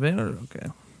 still have advantage. Okay.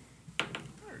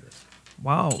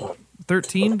 Wow,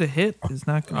 13 to hit is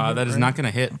not gonna. hit, That is right? not going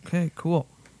to hit. Okay, cool.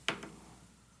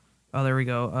 Oh, there we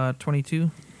go. 22. You're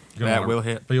gonna That wanna- will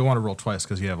hit. But you'll want to roll twice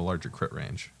because you have a larger crit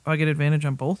range. Oh, I get advantage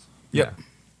on both. Yep.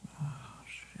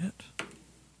 Shit.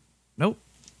 Nope.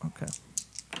 Okay.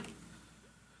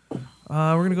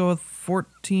 We're gonna go with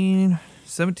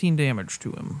 17 damage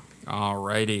to him.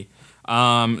 Alrighty.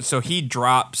 So he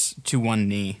drops to one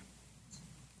knee.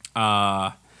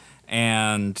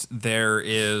 And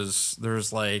there's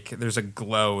a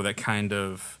glow that kind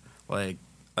of like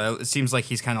it seems like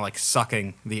he's kind of like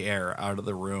sucking the air out of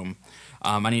the room.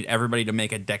 I need everybody to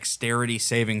make a dexterity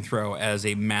saving throw as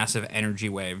a massive energy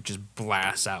wave just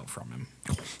blasts out from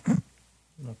him.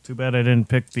 Too bad I didn't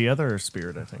pick the other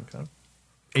spirit, I think. Huh?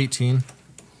 18.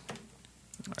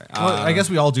 Well, I guess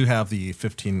we all do have the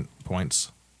 15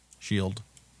 points shield.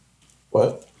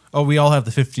 What? Oh, we all have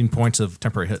the 15 points of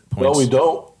temporary hit points. No, we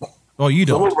don't. Oh, you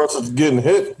Some don't. of us is getting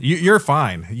hit. You're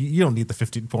fine. You don't need the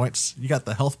 15 points. You got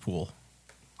the health pool.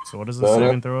 So what is the No, no.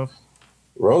 saving throw of?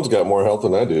 Ron's got more health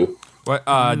than I do. What?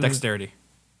 Dexterity.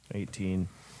 18.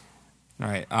 All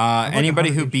right. Anybody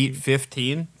who 100 beat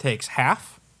 15 takes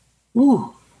half.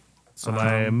 Woo. So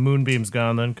my moonbeam's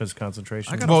gone then because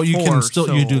concentration. I got Well, you can 4,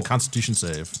 still you do a so- Constitution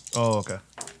save. Oh, okay.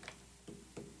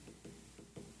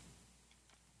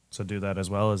 So do that as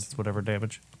well as whatever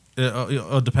damage.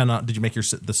 It'll depend on. Did you make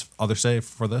this other save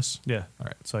for this? Yeah. All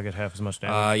right. So I get half as much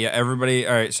damage. Yeah, everybody.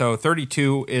 All right. So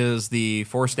 32 is the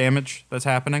force damage that's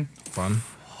happening. Fun.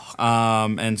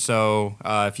 And so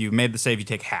if you made the save, you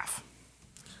take half.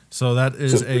 So that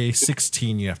is a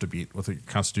 16 you have to beat with a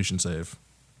Constitution save.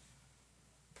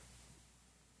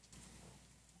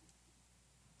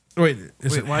 Wait,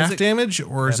 is Wait, it why is half it- damage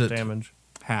or half is it damage.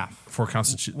 Half. for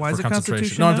concentration? Why is it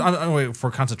concentration? Constitution No, wait, for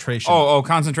concentration. Oh,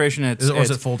 concentration. Is it, or is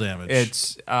it full damage?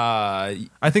 It's I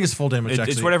think it's full damage.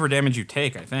 Actually, it's whatever damage you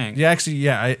take. I think. Yeah, actually,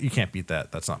 yeah, you can't beat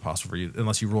that. That's not possible for you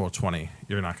unless you roll a 20.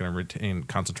 You're not going to retain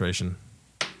concentration.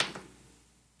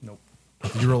 Nope.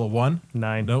 Did you roll a 1?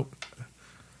 9. Nope.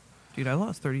 Dude, I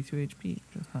lost 32 HP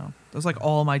just now. That was like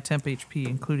all my temp HP,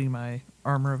 including my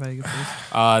armor of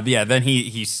Agathis. Yeah. Then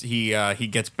he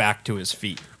gets back to his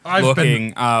feet, I've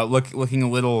looking looking a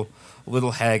little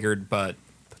haggard, but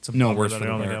no bummer worse that for I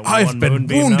the only bear. got I've one been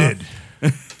moonbeam now. wounded.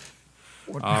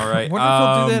 All right. What if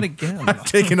he'll do that again?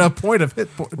 Taking a point of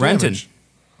hit point. Renton. damage.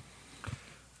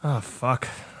 Oh, fuck.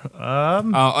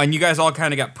 And you guys all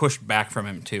kind of got pushed back from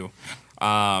him too.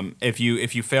 If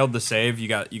you failed the save, you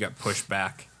got pushed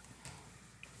back.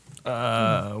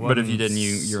 But if you didn't,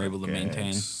 you're able to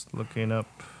maintain. Looking up.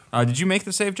 Did you make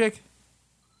the save, Jake?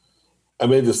 I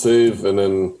made the save, and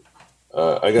then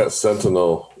I got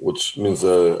Sentinel, which means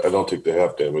I don't take the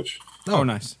half damage. Oh,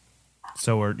 nice.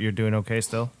 So you're doing okay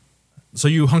still? So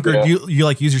you hunkered. Yeah. You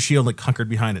like use your shield like hunkered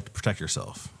behind it to protect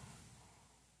yourself.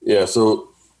 Yeah, so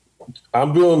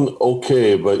I'm doing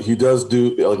okay, but he does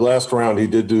do, like last round, he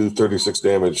did do 36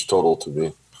 damage total to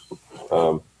me.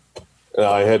 And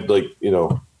I had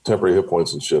temporary hit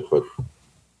points and shit, but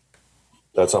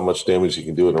that's how much damage he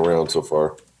can do in a round so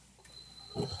far.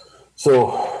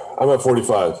 So I'm at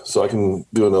 45, so I can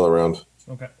do another round.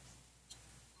 Okay.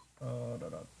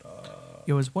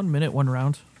 Yo, is 1 minute 1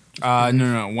 round?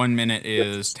 No. 1 minute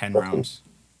is 10 rounds.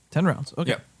 10 rounds.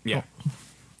 Okay. Yep. Yeah.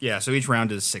 Yeah. So each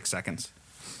round is 6 seconds.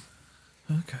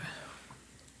 Okay.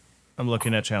 I'm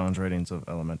looking at challenge ratings of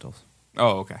elementals.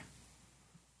 Oh, okay.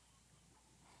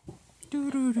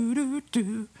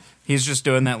 He's just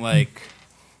doing that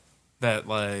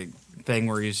thing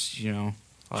where he's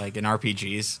like in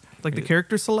RPGs. Like the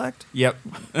character select? Yep.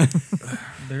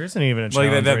 There isn't even a Like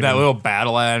challenge that rating. little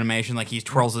battle animation, like he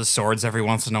twirls his swords every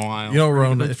once in a while. You know,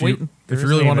 Ron, Like if you waiting. if There you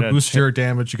really isn't want to even a boost your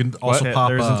damage, you can also Shit, pop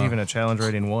there isn't even a challenge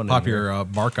rating 1. pop in here. your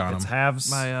mark on It's them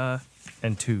halves My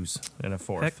and 2s and a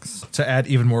 4th. hex. to add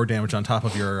even more damage on top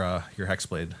of your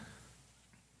hexblade.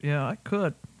 Yeah, I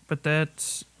could, but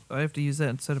that's I have to use that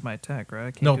instead of my attack, right?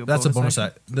 I can't do No, that's a bonus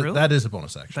action. action. Really? That is a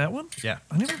bonus action. That one? Yeah.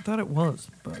 I never thought it was,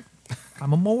 but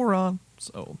I'm a moron.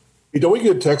 So Hey, don't we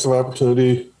get attacks of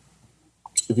opportunity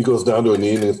if he goes down to a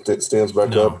knee and it stands back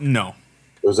No. up? No.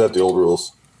 Or is that the old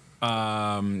rules? Yeah.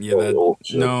 Oh,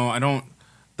 shit. No, I don't.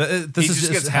 This He is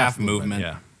just gets half movement.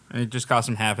 Yeah. It just costs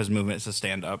him half his movement to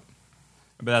stand up.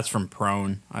 But that's from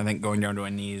prone. I think going down to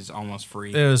a knee is almost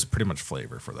free. It was pretty much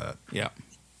flavor for that. Yeah.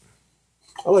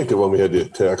 I liked it when we had the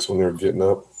attacks when they were getting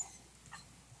up.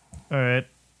 All right.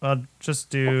 I'll just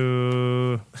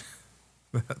do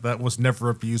That was never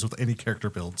abused with any character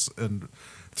builds in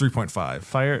 3.5.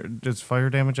 fire. Does fire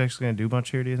damage actually going to do much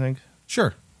here, do you think?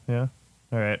 Sure. Yeah.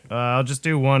 All right. I'll just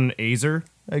do 1 Azer,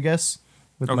 I guess,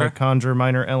 with my Okay. conjure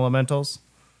minor elementals.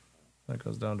 That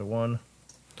goes down to 1.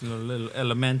 Little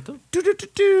elemental.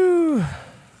 Do.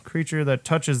 Creature that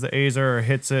touches the Azer or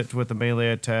hits it with a melee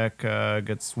attack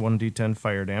gets 1d10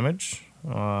 fire damage.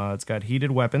 It's got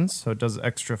heated weapons, so it does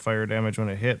extra fire damage when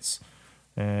it hits.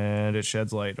 And it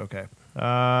sheds light. Okay.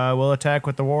 We'll attack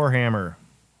with the Warhammer.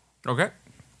 Okay.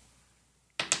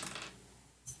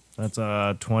 That's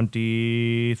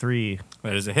 23.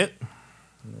 That is a hit.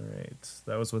 All right.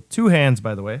 That was with 2 hands,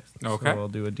 by the way. Okay. So I'll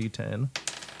do a d10.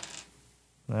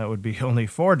 That would be only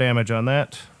 4 damage on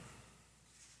that.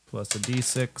 Plus a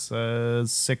d6,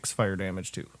 6 fire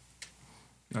damage, too.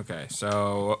 Okay.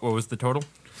 So what was the total?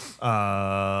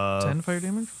 10 fire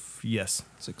damage? Yes.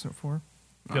 6 or 4?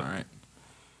 Yep. All right.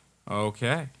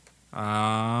 Okay.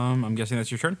 I'm guessing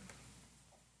that's your turn.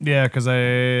 Yeah, because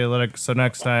I let it. So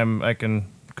next time I can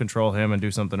control him and do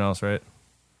something else, right?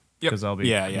 Yep. 'Cause I'll be-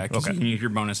 Yeah. Because okay. you can use your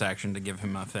bonus action to give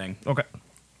him a thing, Okay.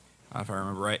 if I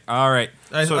remember right. All right.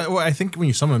 So I think when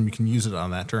you summon him, you can use it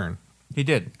on that turn. he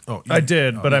did. Oh, I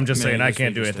did, but I'm just yeah, saying you I just-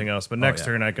 can't you do just anything did. else. But next yeah.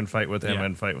 turn I can fight with him Yeah.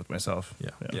 and fight with myself. Yeah.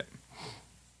 Yeah.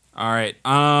 All right.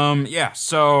 Yeah.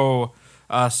 So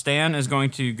Stan is going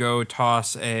to go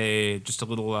toss just a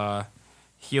little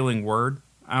healing word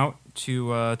out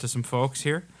to some folks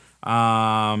here.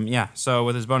 Yeah. So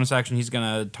with his bonus action, he's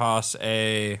gonna toss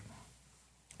a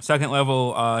second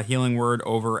level healing word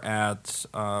over at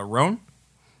Roan.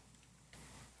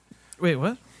 Wait,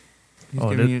 what? He's Oh,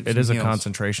 giving you it some is a heals.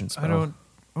 concentration spell. I don't.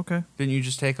 Okay. Didn't you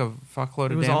just take a fuckload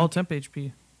It of was damage? all temp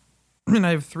HP. And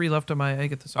I have 3 left on my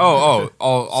Agathis. all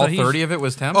So he's- 30 of it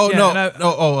was temp. Oh Yeah, no, and I-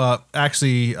 no. Oh,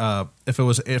 actually, if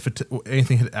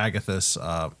anything hit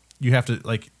Agathis, you have to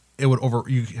it would over.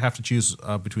 You have to choose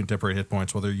between temporary hit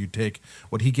points whether you take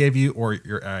what he gave you or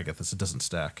your Agathis. It doesn't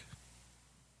stack.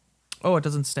 Oh, it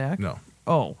doesn't stack? No.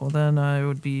 Oh, well then I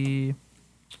would be.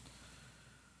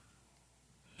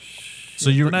 So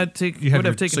you Then I'd take. you had Would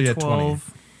have your- so taken you had 20.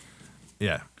 12.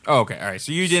 Yeah. Oh, okay. All right.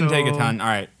 So you didn't take a So- ton. All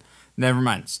right. Never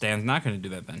mind. Stan's not going to do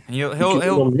that then. He'll You can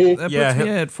do me. That Yeah, puts me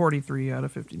he'll- at 43 out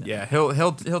of 59. Yeah, he'll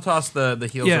toss the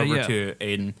heals Yeah, over yeah. to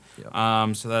Aiden.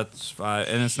 Yep. So that's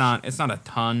and it's not a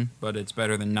ton, but it's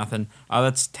better than nothing.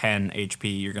 That's 10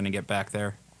 HP you're gonna get back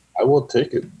there. I will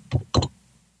take it.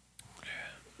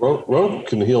 Ron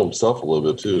can heal himself a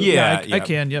little bit too. Yeah, I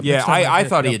can, yep. Yeah, Next time I I hit,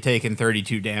 thought he yep. had taken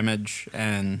 32 damage,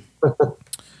 and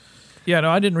Yeah, no,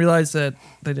 I didn't realize that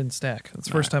they didn't stack. That's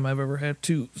the first time I've ever had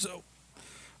 2. So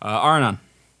Arnon.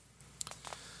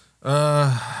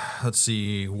 Let's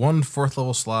see, 1 4th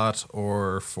level slot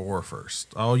or 4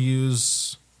 first. I'll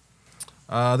use.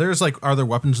 There's are there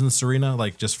weapons in this arena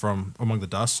just from among the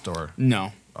dust or?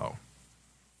 No. Oh.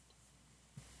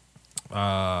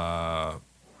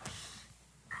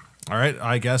 All right,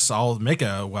 I guess I'll make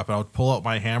a weapon. I'll pull out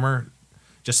my hammer,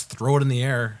 just throw it in the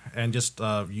air, and just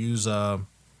use a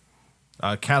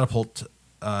catapult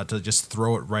to just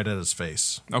throw it right at his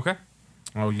face. Okay.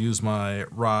 I'll use my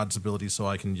rod's ability so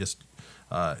I can just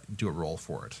do a roll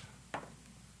for it.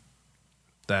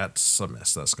 That's a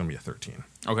miss. That's going to be a 13.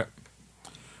 Okay.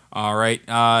 All right.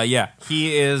 Yeah,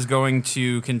 he is going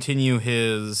to continue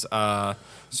his.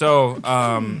 He's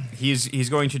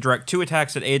going to direct 2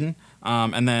 attacks at Aiden,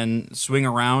 and then swing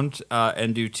around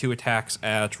and do 2 attacks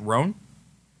at Roan.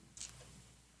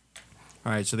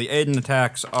 All right. So the Aiden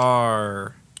attacks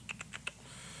are.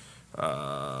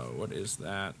 What is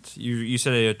that? You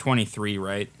said a 23,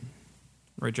 right?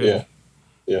 Right, Jake? Yeah.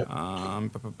 Yeah. All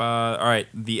right.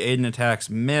 The Aiden attacks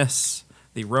miss.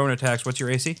 The Roan attacks. What's your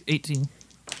AC? 18.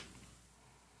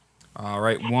 All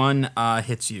right. 1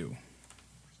 hits you.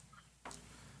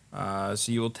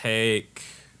 So you will take.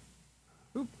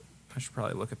 Oop, I should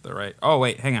probably look at the right. Oh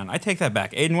wait, hang on. I take that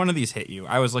back. Aiden, one of these hit you.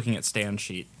 I was looking at Stan's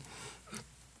sheet.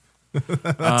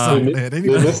 That's not They bad.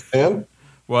 Anyway. missed Stan.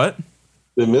 What?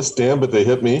 They missed Stan, but they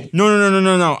hit me. No.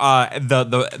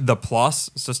 The plus.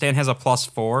 So Stan has a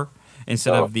 +4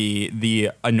 instead of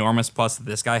the enormous plus that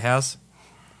this guy has.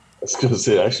 I was gonna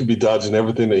say I should be dodging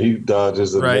everything that he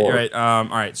dodges. And more. Right. All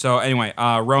right. So anyway,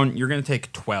 Roan, you're gonna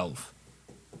take 12.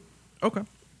 Okay.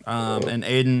 And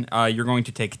Aiden, you're going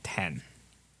to take 10.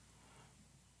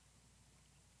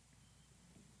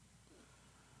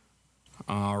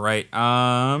 All right.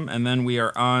 And then we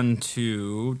are on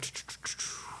to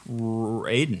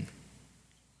Aiden.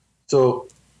 So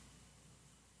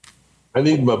I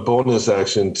need my bonus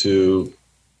action to.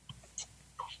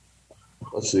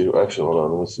 Let's see. Actually, hold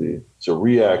on. Let's see. It's a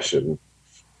reaction.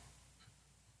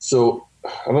 So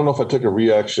I don't know if I took a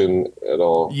reaction at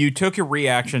all. You took a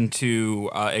reaction to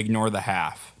ignore the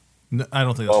half. No, I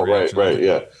don't think that's Oh, a reaction. right,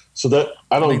 yeah. So that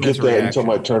I don't think get that's a that until reaction.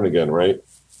 my turn again, right?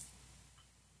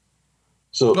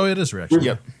 So Oh, it is a reaction.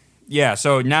 Yep. Yeah.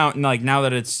 So now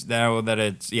that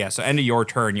it's yeah. So end of your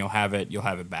turn, you'll have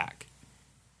it back.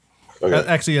 okay.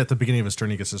 Actually, at the beginning of his turn,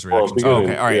 he gets his Oh, reaction. beginning. Oh,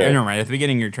 okay. All right. Yeah. Never mind. At the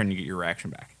beginning of your turn, you get your reaction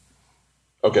back.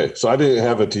 Okay, so I didn't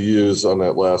have it to use on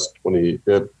that last when he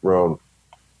hit Roan.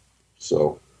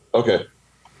 So okay,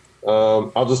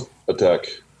 I'll just attack.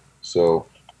 So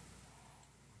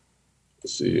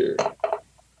let's see here.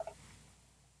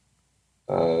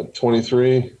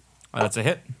 23, That's a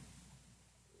hit.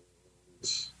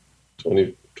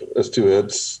 20. That's 2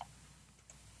 hits.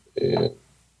 And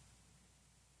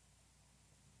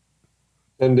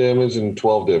 10 damage and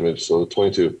 12 damage, so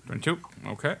 22. 22.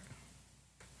 Okay.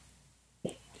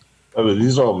 I mean,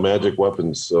 these are all magic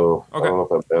weapons, so Okay. I don't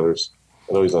know if that matters.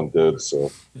 I know he's undead,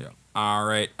 so Yeah. All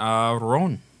right.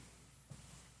 Roan.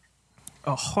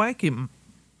 Oh, whack him.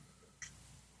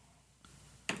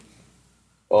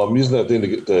 oh, I'm using that thing to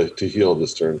get to heal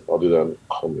this turn. I'll do that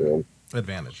on my own.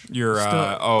 Advantage. You're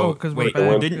Still- 'cause we're wait.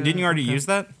 back. Didn't you already Okay. use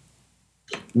that?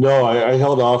 No, I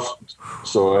held off,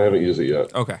 so I haven't used it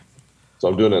yet. Okay. So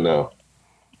I'm doing it now.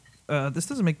 This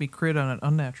doesn't make me crit on an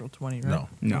unnatural 20, right? No.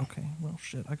 No. Okay, well,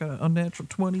 shit. I got an unnatural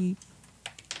 20.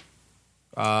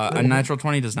 A natural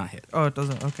 20 does not hit. Oh, it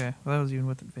doesn't. Okay. Well, that was even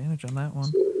with advantage on that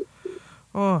one.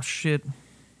 Oh, shit.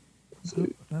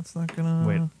 That's not gonna.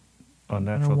 Wait,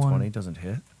 unnatural one. 20 doesn't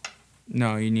hit?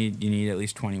 No, you need at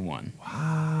least 21.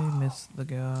 I missed the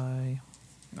guy.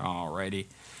 Alrighty.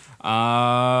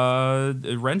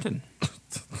 Renton.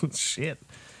 Shit.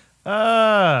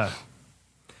 So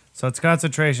it's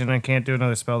concentration. I can't do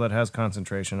another spell that has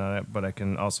concentration on it, but I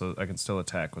can still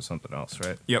attack with something else,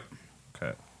 right? Yep.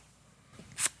 Okay.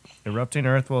 Erupting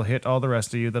Earth will hit all the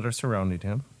rest of you that are surrounding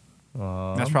him.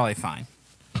 That's probably fine.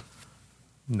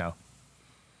 No.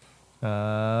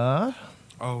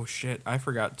 Oh shit! I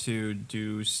forgot to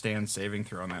do stand saving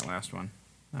throw on that last one.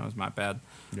 That was my bad.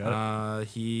 Got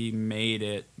He made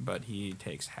it, but he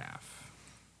takes half.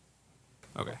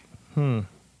 Okay.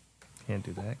 Can't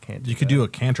do that. Can't do You could that. do a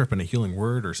cantrip and a healing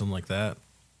word or something like that.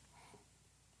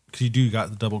 Because you got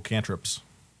the double cantrips.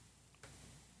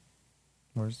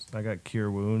 I got Cure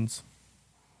Wounds.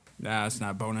 Nah, it's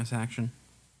not bonus action.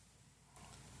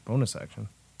 Bonus action.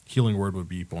 Healing word would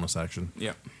be bonus action.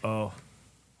 Yep. Oh,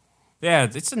 Yeah,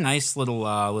 it's a nice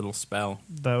little spell.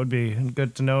 that would be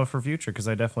good to know for future, because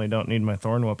I definitely don't need my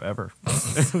Thorn Whip ever.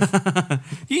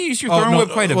 You use your thorn whip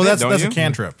quite a bit, that's don't that's you? a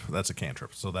cantrip. That's a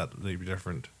cantrip. So that they'd be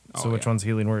different. So which yeah. one's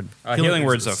Healing Word? Healing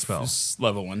word's a spell.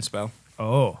 level 1 spell.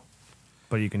 Oh,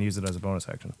 but you can use it as a bonus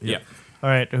action. Yeah. All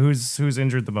right, who's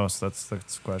injured the most? That's the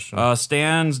question.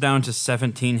 Stands down to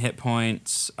 17 hit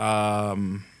points. I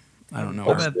don't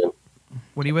know. Bad.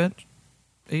 What are you at,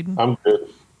 Aiden? I'm good.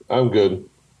 I'm good.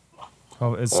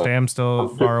 Oh, is Stam still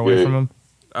I'm far away 58. from him?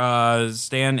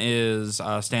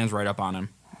 Stands right up on him.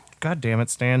 God damn it,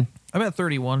 Stan. I'm at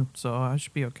 31, so I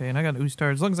should be okay. And I got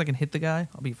Oostar. As long as I can hit the guy,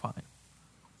 I'll be fine.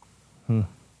 All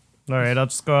right, I'll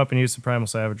just go up and use the Primal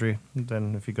Savagery.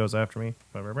 Then if he goes after me,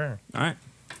 All right.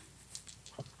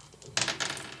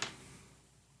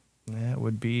 that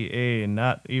would be a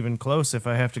not even close if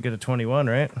I have to get a 21,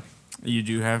 right? You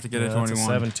do have to get a Yeah, 21. that's a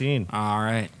 17. All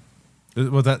right.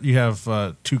 Well, that you have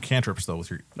 2 cantrips though with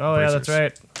your. Oh, yeah, that's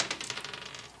bracers. right.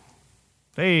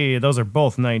 Hey, those are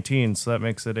both 19, so that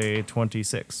makes it a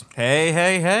 26.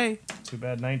 Hey. Too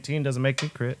bad 19 doesn't make me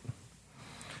crit.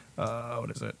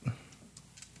 What is it?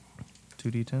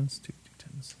 2d10s?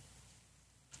 2d10s.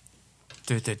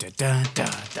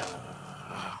 Da-da-da-da-da-da.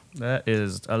 That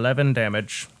is 11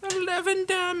 damage. 11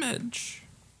 damage.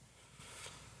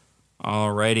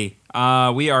 Alrighty.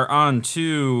 We are on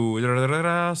to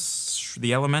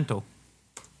the elemental.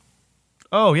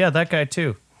 Oh, yeah, that guy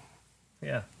too.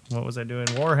 Yeah. What was I doing?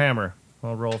 Warhammer.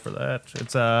 I'll roll for that.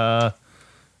 It's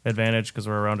advantage because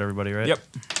we're around everybody, right? Yep.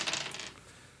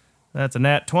 That's a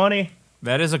nat 20.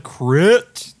 That is a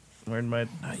crit. Where'd my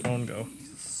phone go?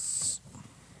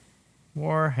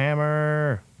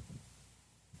 Warhammer.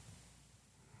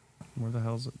 Where the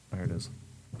hell's it? There it is.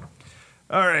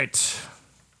 All right.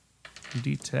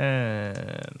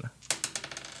 D10.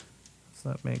 So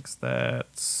that makes that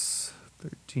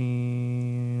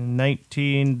 13,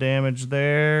 19 damage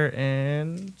there,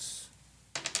 and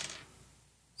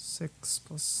 6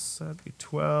 plus that'd be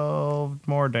 12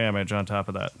 more damage on top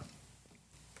of that.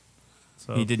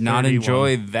 So He did not 31.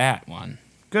 enjoy that one.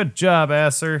 Good job,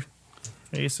 Acer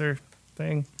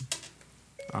thing.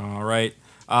 All right.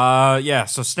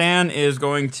 So Stan is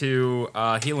going to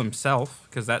heal himself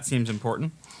because that seems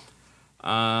important.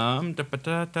 3,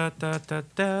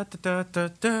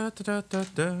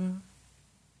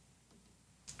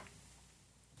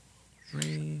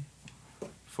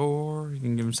 4. You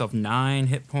can give himself 9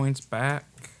 hit points back.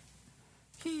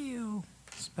 Heal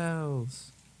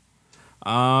spells.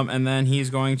 And then he's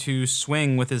going to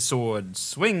swing with his sword.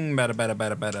 Swing,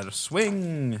 bada,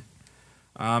 swing.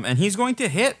 And he's going to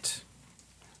hit.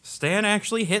 Stan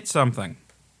actually hit something.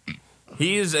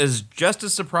 He is just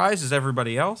as surprised as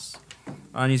everybody else.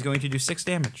 And he's going to do 6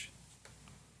 damage.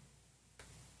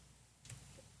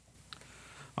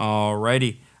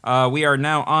 Alrighty. We are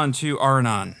now on to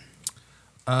Arnon.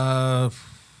 I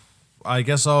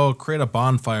guess I'll create a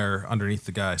bonfire underneath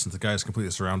the guy since the guy is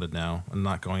completely surrounded now and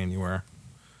not going anywhere.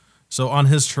 So on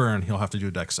his turn, he'll have to do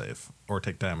a dex save or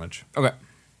take damage. Okay.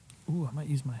 Ooh, I might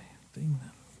use my thing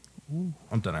then.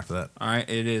 I'm done after that. All right,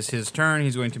 it is his turn.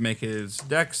 He's going to make his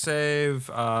dex save.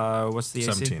 What's the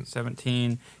AC? 17.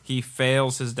 17. He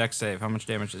fails his dex save. How much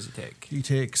damage does he take? He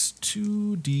takes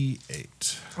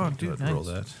 2d8. Oh, Go dude, ahead and roll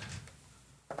nice.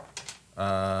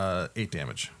 that. 8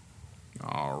 damage.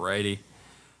 Alrighty.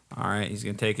 All right, he's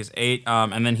going to take his 8.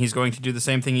 And then he's going to do the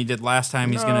same thing he did last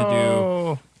time. He's going to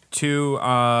do 2.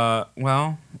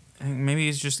 Maybe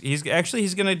he's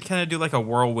going to kind of do like a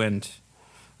whirlwind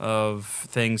of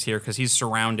things here because he's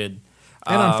surrounded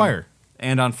And on fire.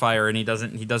 And he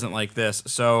doesn't like this.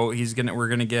 So we're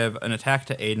gonna give an attack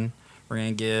to Aiden. We're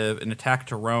gonna give an attack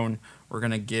to Roan. We're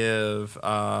gonna give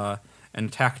an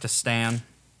attack to Stan,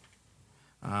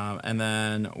 and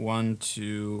then 1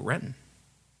 to Renton.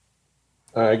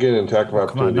 I get an attack of Come on,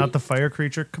 opportunity. not the fire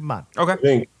creature. Come on. I Okay,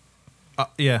 think.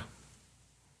 Yeah.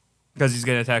 because he's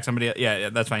gonna attack somebody. Yeah,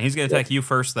 that's fine. He's gonna attack you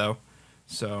first though.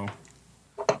 So,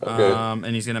 Okay.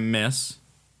 and he's gonna miss.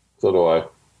 So do I.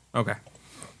 Okay.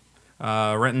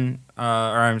 Renton, or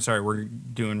I'm sorry, we're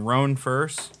doing Roan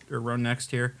first, or Roan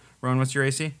next here. Roan, what's your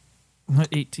AC?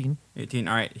 18. 18.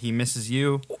 All right, he misses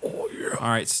you. Oh, yeah. All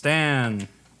right, Stan.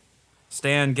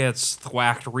 Stan gets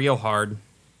thwacked real hard,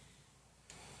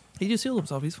 He just healed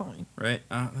himself. He's fine. right?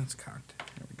 That's cocked.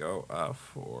 Here we go.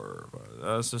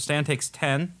 So Stan takes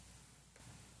 10.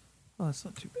 Oh, that's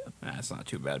not too bad. That's not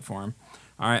too bad for him.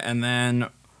 All right, and then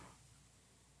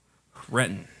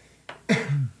Renton.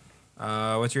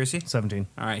 What's your AC? 17.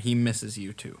 All right, he misses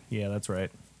you too. Yeah, that's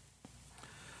right.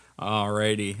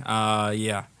 Alrighty.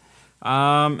 Yeah.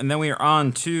 And then we are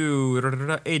on to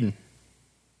Aiden.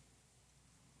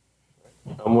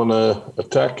 I'm gonna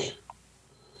attack.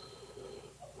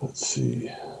 Let's see.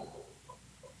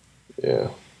 Yeah.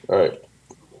 All right.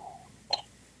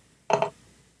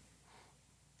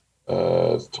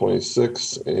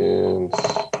 26 and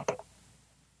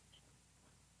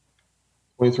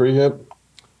 23 hit.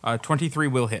 23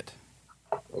 will hit.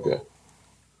 Okay.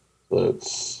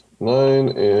 That's 9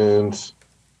 and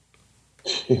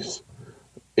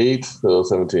 8, so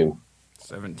 17.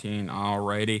 17.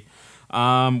 Alrighty.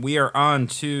 We are on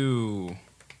to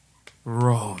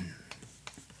Roan.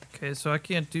 Okay, so I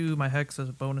can't do my hex as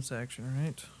a bonus action,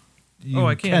 right? You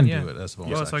I can, yeah. do it as a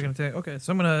bonus Oh, so I action. can attack. Okay,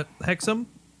 so I'm gonna hex him,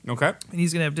 Okay. and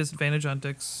he's gonna have disadvantage on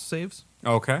dex saves.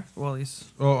 Okay. Well,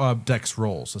 he's Dex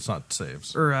rolls. It's not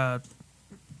saves.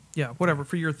 yeah, whatever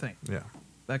for your thing. Yeah.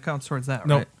 That counts towards that,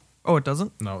 Nope. right? Oh, it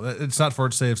doesn't. No, it's not for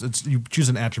saves. It's you choose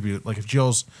an attribute. Like if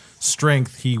Jill's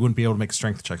strength, he wouldn't be able to make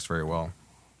strength checks very well.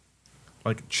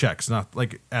 Like checks, not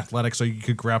like athletics, so you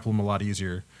could grapple him a lot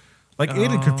easier. Like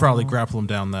Aiden could probably grapple him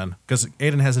down then, because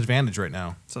Aiden has advantage right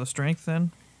now. So strength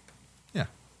then. Yeah.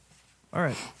 All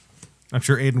right. I'm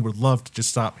sure Aiden would love to just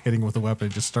stop hitting with a weapon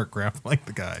and just start grappling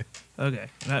the guy. Okay.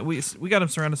 We got him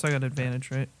surrounded, so I got advantage,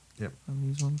 right? Yep. On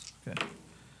these ones. Okay.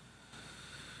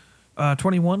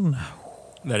 21.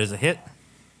 That is a hit.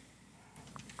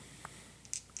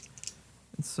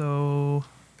 So,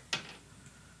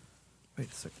 wait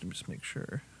a second, let me just make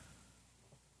sure.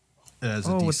 As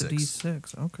a Oh, D6. with the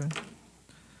D6. Okay.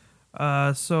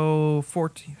 So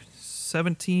 14,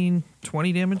 17,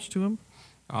 20 damage to him.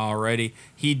 Alrighty.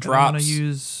 He And I'm drops. going to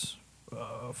use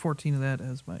 14 of that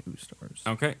as my ooh stars.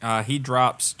 Okay. He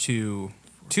drops to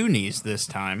 2 knees this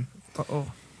time.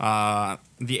 Uh-oh.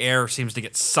 The air seems to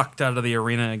get sucked out of the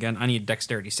arena again. I need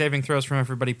dexterity saving throws from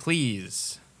everybody,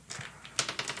 please.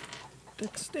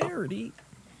 Dexterity.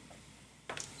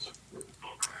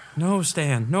 No,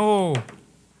 Stan. No.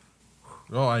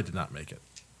 Oh, I did not make it.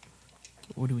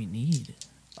 What do we need?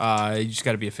 You just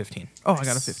got to be a 15. Oh, I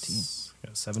got a 15.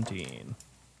 Got 17.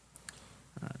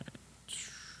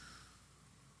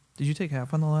 Did you take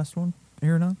half on the last one,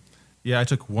 Aaron? Yeah, I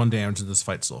took 1 damage in this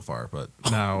fight so far, but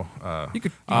now You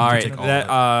could. All right. take all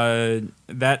of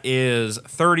That is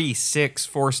 36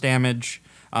 force damage.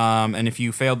 And if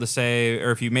you failed to save,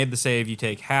 or if you made the save, you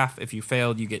take half. If you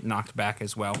failed, you get knocked back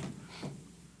as well.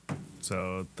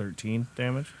 So 13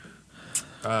 damage.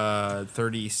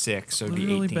 36, so it'd be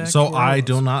Really 18. back- so to I rolls.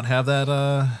 do not have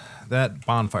that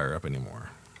bonfire up anymore.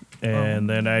 And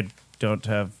then I don't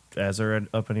have Azure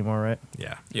up anymore, right?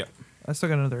 Yeah. Yep. I still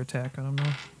got another attack on him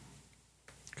though.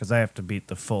 Because I have to beat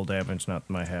the full damage, not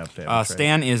my half damage. right?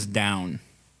 Stan is down.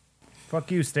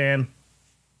 Fuck you, Stan.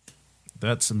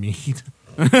 That's mean.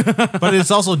 But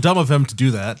it's also dumb of him to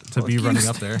do that, to be running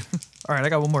up there. All right, I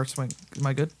got one more swing. Am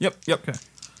I good? Yep. Okay.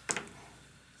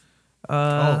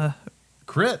 Oh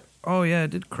Crit. yeah, I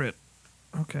did crit.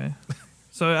 Okay.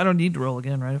 So I don't need to roll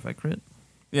again, right? If I crit.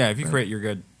 Yeah, if you crit, you're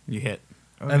good. You hit.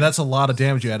 Okay. And that's a lot of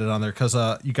damage you added on there because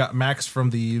you got max from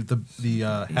the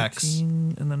hex.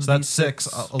 18, and then So that's D6 6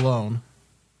 alone,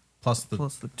 plus the.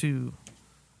 plus the 2.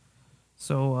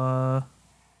 So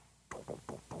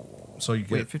So you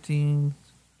wait, get 15,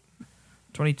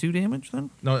 22 damage then?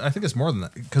 no. I think it's more than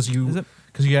that because Is you it?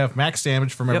 have max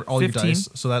damage from Yep, all 15. your dice.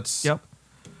 So that's Yep.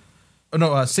 Oh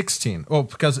no, 16. Oh,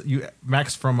 because you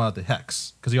max from the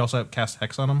hex because you also have cast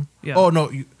hex on them. Yeah. Oh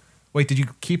no, wait. Did you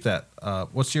keep that? How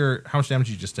much damage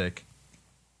did you just take?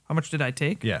 How much did I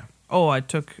take? Yeah. Oh, I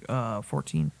took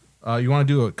 14. You want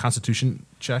to do a Constitution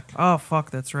check? Oh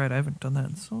fuck, that's right. I haven't done that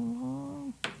in so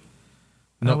long.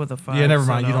 No, with a 5. Yeah, never so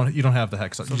mind. no. You don't have the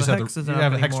hex. So You the just hex have isn't you up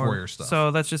have the hex anymore. warrior stuff.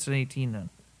 So that's just an 18 then,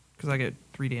 because I get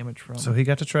 3 damage from. So he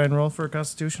got to try and roll for a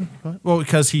Constitution? What? well,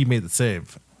 because he made the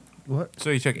save. What? So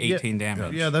you took 18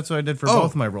 damage. Yeah, that's what I did for Oh.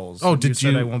 both my rolls. Oh, And did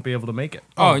said you- I won't be able to make it.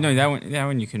 Oh, no, that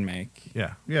one you can make.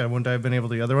 Yeah. Yeah, wouldn't I have been able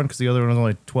to the other one? Because the other one was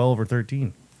only 12 or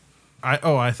 13.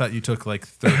 I thought you took like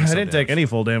 30. I didn't take any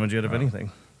full damage yet of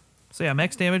anything. So yeah,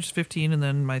 max damage is 15, and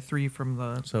then my 3 from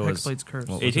the So Hex is- Blade's curse.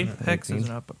 what was 18? it? Hex 18?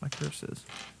 isn't up, but my curse is.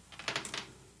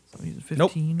 So he's a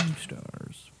Nope. 15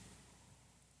 stars.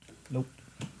 Nope.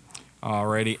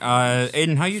 Alrighty.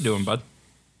 Aiden, how you doing, bud?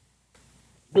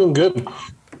 Doing good.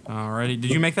 Alrighty.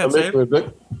 Did you make I that made save? it, Vic.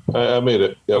 I made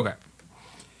it. Yep. Okay.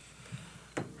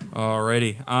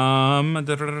 Alrighty.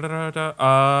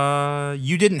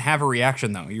 You didn't have a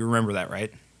reaction though. You remember that,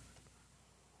 right?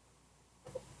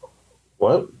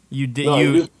 What? You did. No, I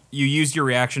you used- you used your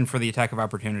reaction for the attack of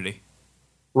opportunity.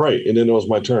 Right, and then it was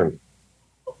my turn.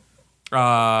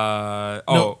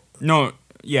 Oh no.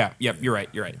 Yeah. Yep. You're right.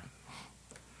 You're right.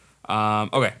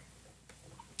 Okay.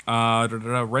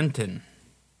 Renton.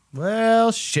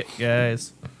 Well, shit,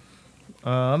 guys.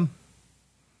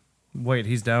 Wait,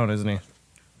 he's down, isn't he?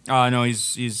 No,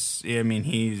 he's. I mean,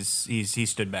 he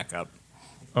stood back up.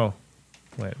 Oh,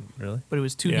 wait, really? But it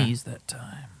was 2 Yeah. knees that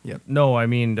time. No, I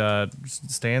mean,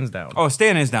 Stan's down. Oh,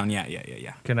 Stan is down.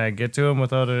 Yeah. Can I get to him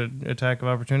without an attack of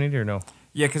opportunity or no?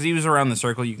 Yeah, because he was around the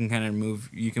circle. You can kind of move.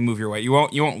 You can move your way. You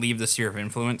won't leave the sphere of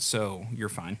influence, so you're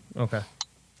fine. Okay.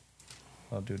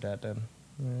 I'll do that then.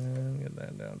 And get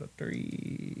that down to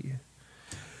 3.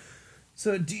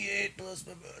 So D8 plus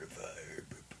my modifier.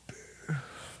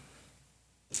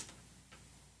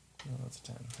 Oh, that's a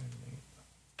 10.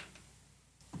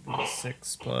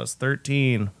 6 plus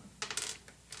 13.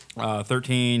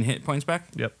 13 hit points back.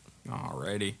 Yep.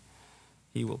 Alrighty.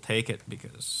 He will take it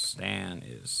because Stan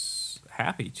is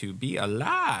happy to be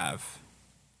alive.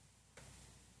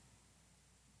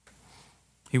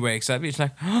 He wakes up. He's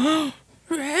like, oh,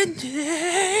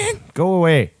 Renton. Go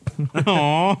away.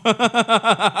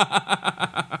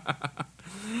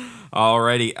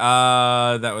 Alrighty.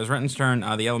 That was Renton's turn.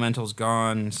 The elemental's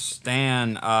gone.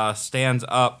 Stan stands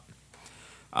up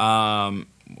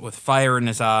with fire in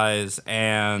his eyes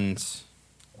and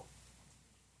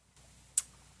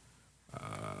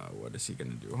what is he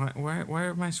gonna do?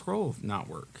 Why my scroll not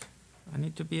work? I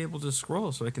need to be able to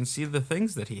scroll so I can see the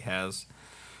things that he has.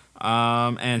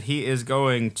 And he is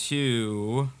going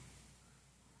to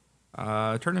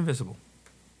Turn invisible.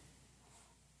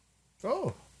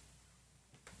 Oh.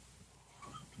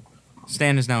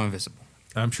 Stan is now invisible.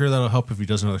 I'm sure that'll help if he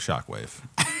does another shockwave.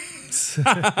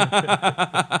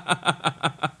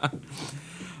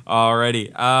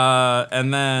 Alrighty.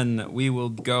 And then we will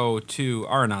go to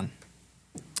Aranon.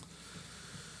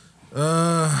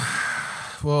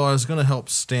 Well, I was going to help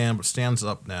Stan, but Stan's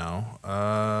up now.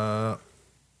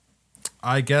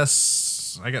 I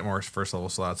guess I get more first level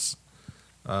slots.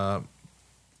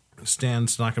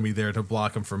 Stan's not going to be there to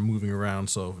block him from moving around,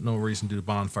 so no reason to do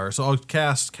bonfire. So I'll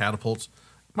cast catapult.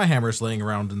 My hammer's laying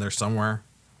around in there somewhere,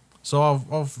 so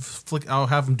I'll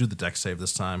have him do the dex save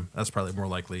this time. That's probably more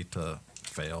likely to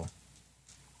fail.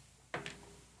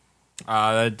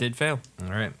 That did fail. All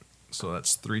right, so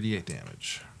that's 3d8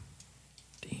 damage.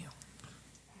 Damn.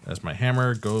 As my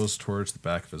hammer goes towards the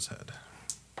back of his head.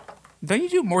 Don't you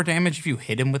do more damage if you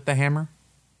hit him with the hammer?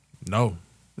 No.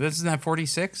 Isn't that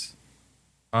 46?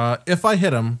 If I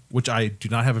hit him, which I do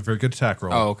not have a very good attack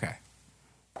roll. Oh, okay.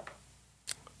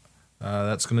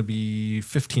 That's going to be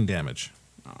 15 damage.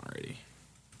 Alrighty.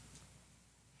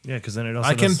 Yeah, because then it also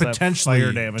I can does that potentially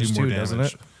fire damage do more too, damage. doesn't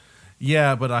it?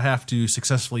 Yeah, but I have to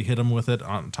successfully hit him with it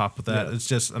on top of that. Yeah. It's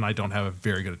just, and I don't have a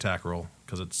very good attack roll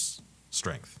because it's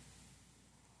strength.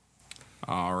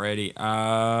 Alrighty.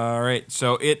 Alright.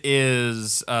 So it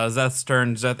is Zeth's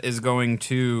turn. Zeth is going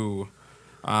to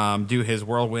do his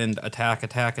whirlwind attack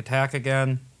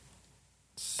again.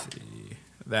 Let's see.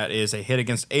 That is a hit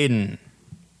against Aiden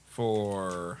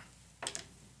for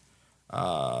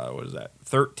what is that?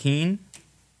 13.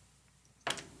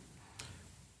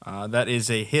 That is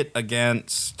a hit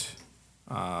against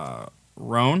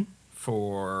Roan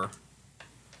for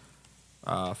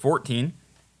 14.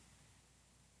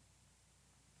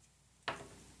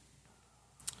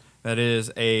 That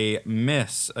is a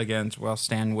miss against. Well,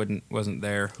 Stan wasn't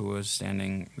there. Who was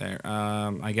standing there?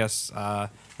 I guess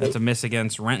that's a miss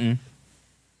against Renton.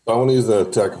 I want to use the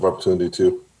attack of opportunity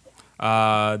too.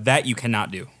 That you cannot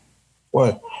do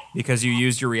Why? because you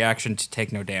used your reaction to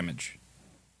take no damage.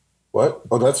 What?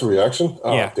 Oh, that's a reaction?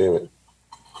 Oh, Yeah. damn it.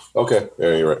 Okay,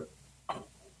 yeah, you're right.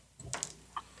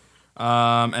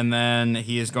 And then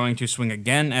he is going to swing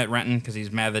again at Renton because he's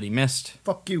mad that he missed.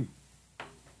 Fuck you.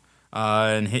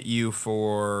 And hit you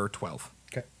for 12.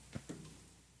 Okay.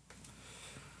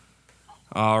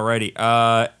 Alrighty.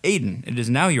 Aiden, it is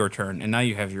now your turn, and now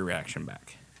you have your reaction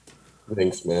back.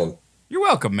 Thanks, man. You're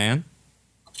welcome, man.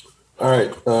 All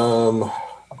right.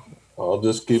 I'll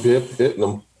just keep hitting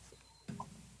them.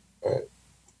 All right.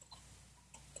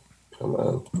 Come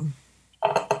on.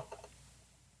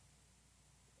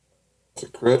 It's a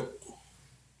crit.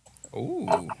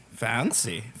 Ooh,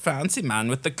 fancy. Fancy man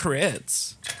with the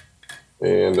crits.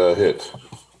 And a hit.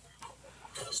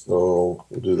 So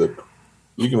we'll do the.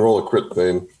 You can roll a crit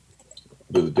thing.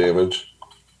 Do the damage.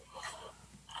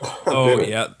 Oh, Damn it.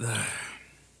 yeah.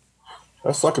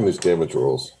 I suck in these damage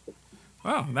rolls.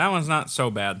 Well, that one's not so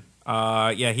bad.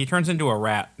 Yeah, he turns into a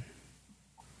rat.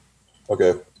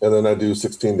 Okay, and then I do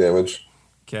 16 damage.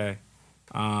 Okay.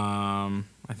 I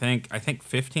think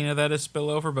 15 of that is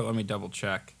spillover, but let me double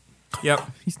check.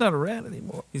 Yep, He's not a rat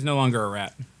anymore. he's no longer a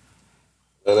rat.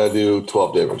 And I do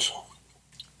 12 damage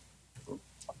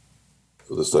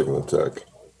for the second attack.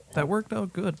 That worked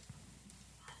out good.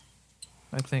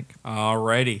 I think.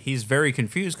 Alrighty. He's very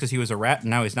confused because he was a rat and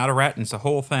now he's not a rat and it's a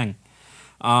whole thing.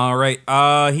 Alright.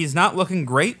 He's not looking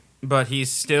great, but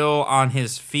he's still on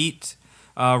his feet.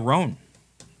 Roan.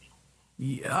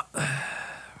 Yeah.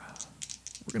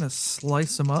 We're going to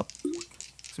slice him up.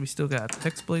 So we still got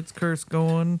Hexblade's Curse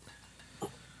going.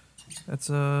 That's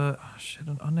an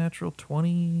unnatural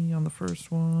 20 on the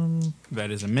first one.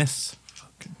 That is a miss.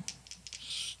 Fucking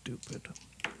stupid.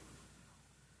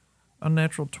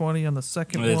 Unnatural 20 on the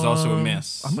second It's one. also a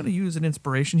miss. I'm going to use an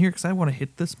inspiration here because I want to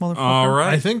hit this motherfucker. All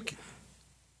right. I think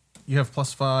you have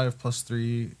 +5,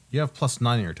 +3. You have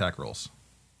 +9 in your attack rolls.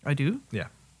 I do? Yeah.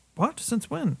 What? Since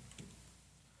when?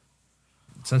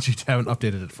 Since you haven't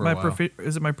updated it for a while.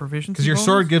 Is it my proficiency? Because your bonus?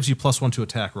 sword gives you +1 to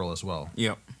attack roll as well.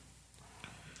 Yep.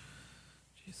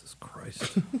 Jesus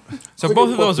Christ. So both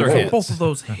of those are hits. Both of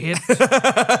those hit.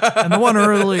 And the one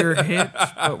earlier hit,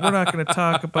 but we're not going to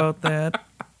talk about that.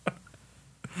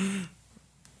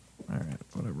 All right,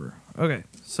 whatever. Okay,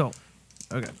 so,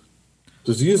 okay.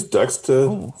 Does he use Dex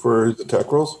for his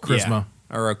attack rolls? Charisma.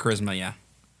 Yeah. Or a charisma, yeah.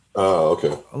 Oh,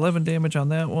 okay. 11 damage on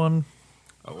that one,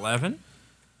 11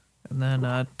 and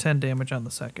then 10 damage on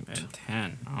the second. and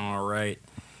 10. All right.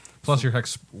 Plus your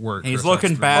hex work. He's or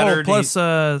looking hex bad. Battered, Oh,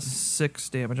 plus 6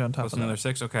 damage on top Plus of another that.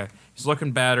 6. Okay. He's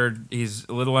looking battered. He's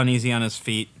a little uneasy on his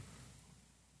feet.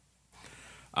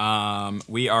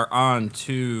 We are on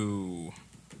to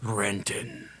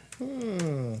Renton.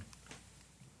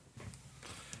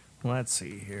 Let's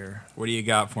see here. What do you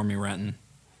got for me, Renton?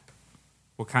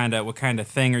 What kind of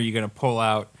thing are you gonna pull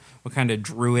out? What kind of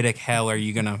druidic hell are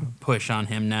you gonna push on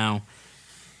him now?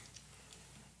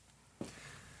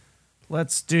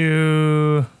 Let's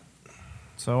do.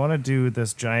 So I want to do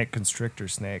this giant constrictor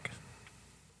snake.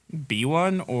 Be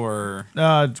one or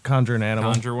Conjure an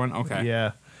animal. conjure one? Okay.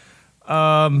 Yeah.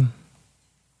 Trying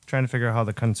to figure out how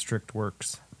the constrict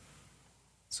works.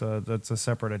 So that's a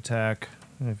separate attack.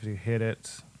 If you hit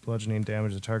it, bludgeoning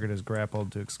damage, the target is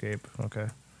grappled to escape. Okay.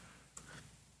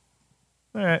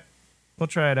 All right. We'll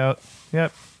try it out.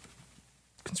 Yep.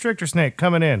 Constrictor snake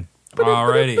coming in.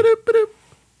 Alrighty.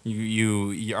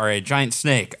 You are a giant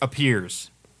snake appears.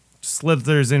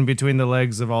 Slithers in between the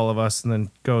legs of all of us and then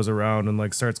goes around and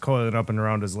like starts coiling up and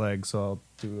around his legs. So I'll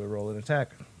do a roll and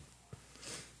attack.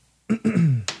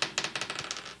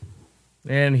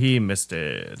 And he missed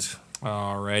it.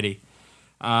 Alrighty.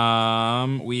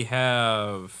 We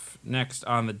have next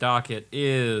on the docket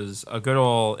is a good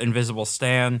old invisible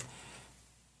stand.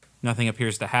 Nothing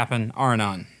appears to happen.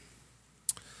 Arnon.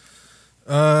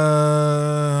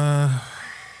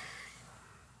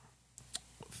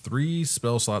 3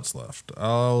 spell slots left.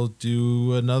 I'll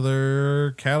do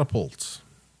another catapult.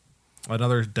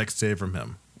 Another dex save from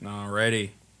him. Alrighty.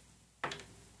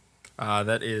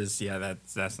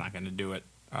 That's not going to do it.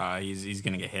 He's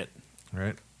going to get hit. All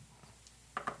right.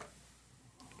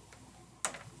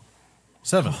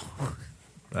 7.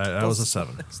 That was a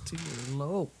 7. That's too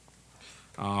low.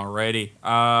 Alrighty.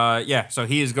 So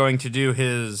he is going to do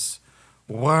his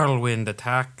whirlwind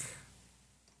attack.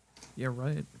 Yeah,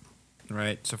 right.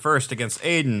 Right. So first against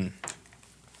Aiden.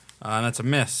 That's a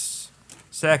miss.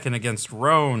 Second against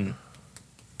Roan.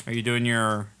 Are you doing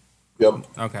your... Yep.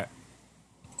 Okay.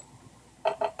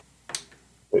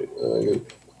 Wait,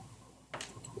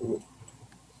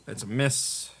 It's a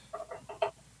miss.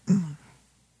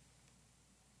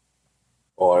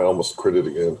 oh, I almost critted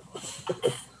again.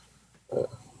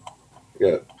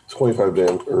 Yeah, 25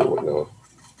 damage, or wait, no.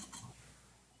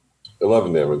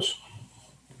 11 damage.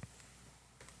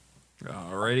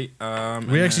 Alrighty.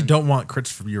 We actually don't want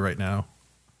crits from you right now.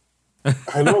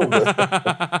 I know, man.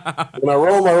 When I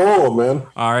roll, man.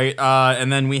 All right.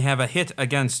 And then we have a hit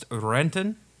against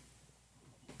Renton.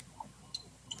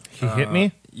 He hit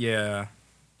me? Yeah.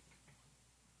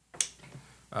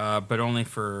 But only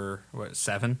for,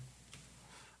 7?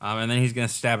 And then he's going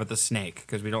to stab at the snake,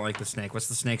 because we don't like the snake. What's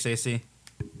the snake's AC?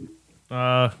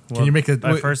 Well, Can you make a...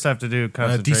 I first have to do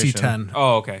concentration. DC 10.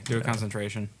 Oh, okay. Do a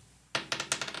concentration.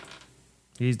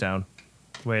 He's down.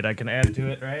 Wait, I can add to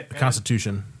it, right?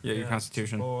 Constitution. Yeah, your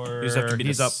constitution. Or You just have to beat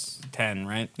he's a up. 10,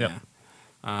 right? Yep. Yeah.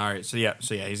 All right. So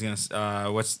he's going to...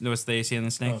 what's the AC on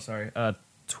the snake? Oh, sorry.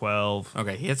 12.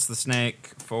 Okay, he hits the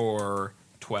snake for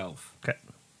 12. Okay.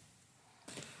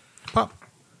 Pop.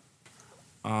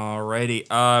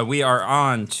 Alrighty. We are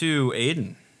on to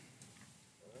Aiden.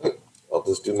 I'll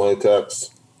just do my attacks.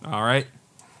 All right.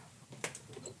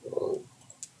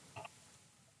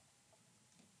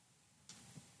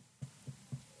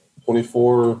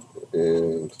 24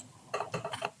 and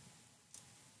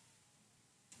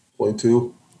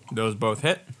 22. Those both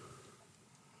hit.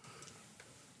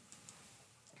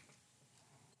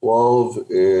 12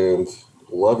 and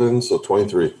 11, so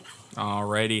 23.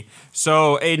 Alrighty.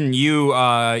 So Aiden,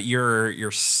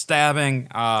 you're stabbing.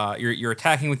 You're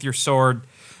attacking with your sword,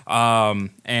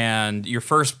 and your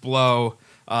first blow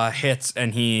hits,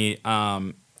 and he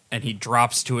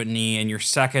drops to a knee. And your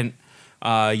second,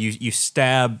 you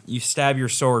stab your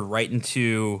sword right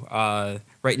into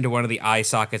one of the eye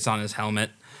sockets on his helmet,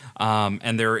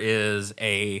 and there is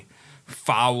a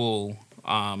foul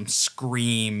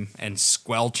scream and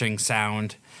squelching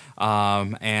sound,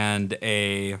 and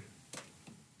a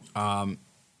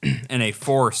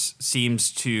force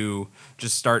seems to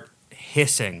just start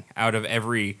hissing out of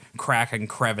every crack and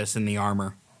crevice in the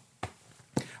armor.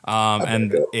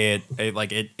 And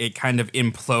it kind of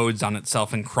implodes on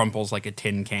itself and crumples like a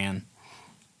tin can.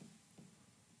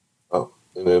 Oh,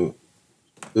 and then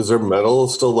is there metal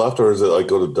still left, or is it like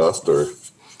go to dust, or?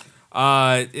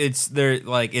 It's there,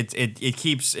 like it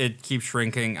keeps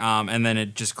shrinking, and then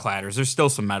it just clatters. There's still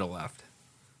some metal left.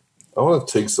 I want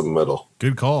to take some metal.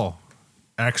 Good call.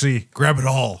 Actually, grab it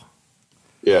all.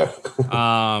 Yeah.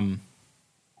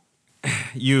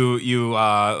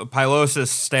 Pylosus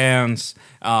stands,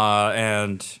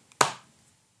 and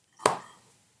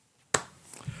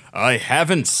I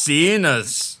haven't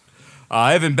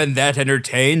been that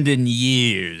entertained in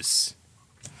years,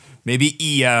 maybe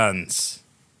eons.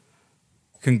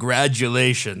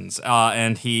 Congratulations.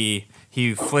 And he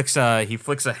flicks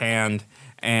a hand,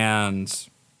 and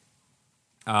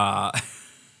the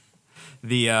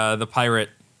pirate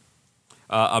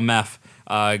Ameth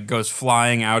goes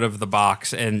flying out of the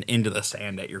box and into the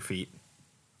sand at your feet.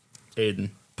 Aiden.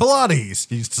 Pilates.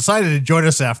 He's decided to join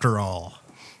us after all.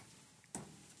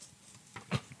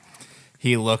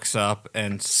 He looks up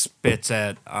and spits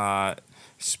at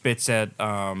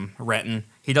Renton.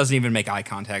 He doesn't even make eye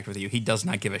contact with you. He does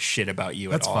not give a shit about you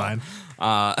That's at all. fine.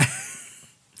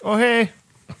 Oh, hey.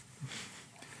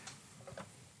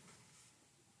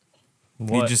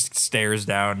 He just stares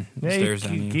down. Stares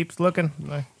down. You. Keeps looking.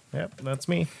 Yep, that's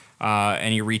me.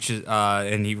 And he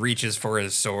reaches for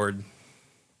his sword.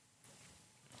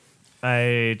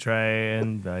 I try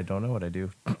and I don't know what I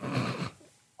do.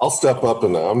 I'll step up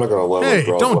and I'm not going to let him Hey,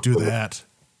 draw. don't do that.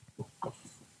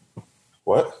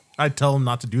 What? I tell him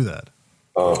not to do that.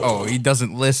 Oh, he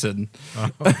doesn't listen.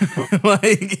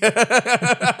 Like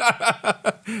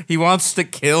he wants to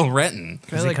kill Renton.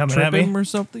 Can Is I he coming trip at me? him or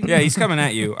something? Yeah, he's coming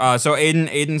at you. So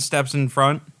Aiden steps in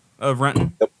front of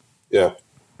Renton. Yeah.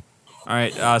 All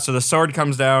right. So the sword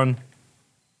comes down,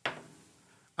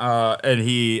 and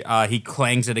he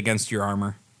clangs it against your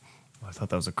armor. Oh, I thought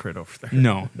that was a crit over there.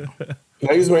 No. Can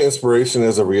I use my inspiration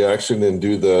as a reaction and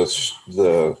do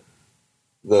the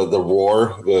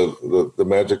roar, the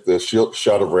magic, the shield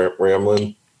shot of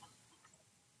Ramlin,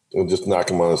 and just knock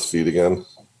him on his feet again?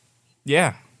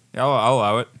 Yeah, I'll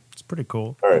allow it. It's pretty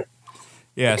cool. All right.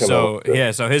 Yeah. Come So on. yeah.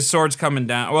 So his sword's coming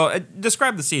down. Well,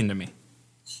 describe the scene to me.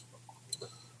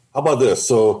 How about this?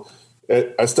 So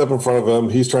I step in front of him.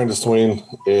 He's trying to swing,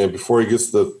 and before he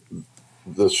gets the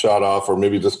shot off, or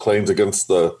maybe just clangs against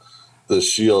the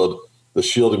shield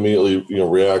immediately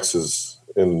reacts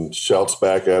and shouts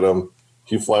back at him.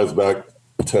 He flies back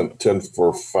 10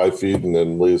 for 5 feet and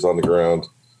then lays on the ground.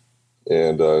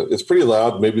 And it's pretty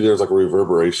loud. Maybe there's like a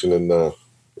reverberation in the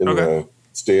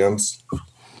stands, so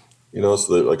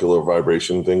that, like a little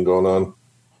vibration thing going on.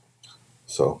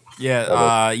 So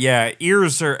Yeah.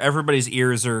 Everybody's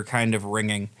ears are kind of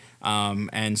ringing.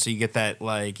 And so you get that,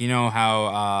 like,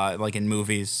 how like in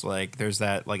movies, like there's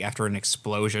that, like after an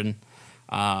explosion,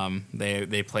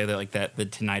 they play the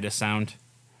tinnitus sound.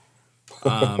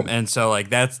 And so like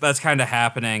that's kind of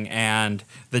happening, and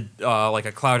the like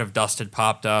a cloud of dust had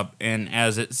popped up, and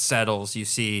as it settles, you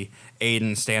see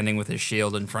Aiden standing with his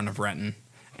shield in front of Renton,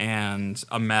 and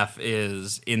Ameth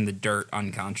is in the dirt,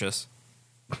 unconscious.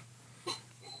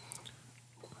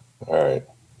 all right,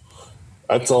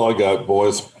 that's all I got,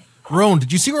 boys. Roan,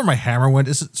 did you see where my hammer went?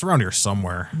 It's around here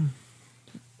somewhere.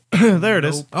 There it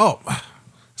is. Oh,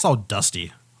 it's all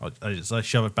dusty. I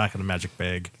shove it back in the magic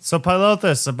bag. So,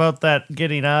 Pylosus, about that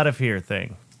getting out of here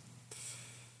thing.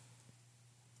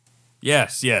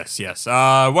 Yes.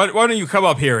 Why don't you come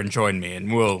up here and join me,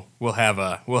 and we'll have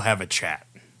a chat.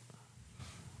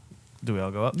 Do we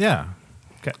all go up? Yeah.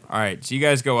 Okay. All right. So you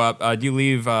guys go up. Do you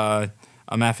leave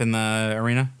Ameth in the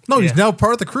arena? No, he's Yeah. now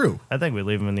part of the crew. I think we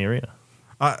leave him in the arena.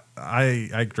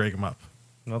 I drag him up.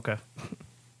 Okay.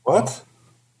 What?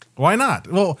 Why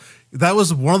not? Well, that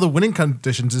was one of the winning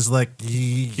conditions. Is like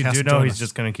he You has do to know join he's us.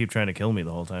 just going to keep trying to kill me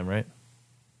the whole time, right?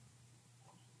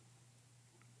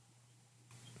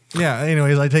 Yeah.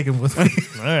 Anyways, I take him with me.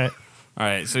 All right. All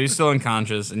right. So he's still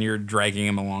unconscious, and you're dragging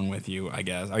him along with you, I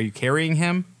guess. Are you carrying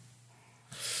him?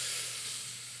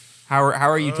 How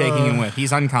are you taking him with?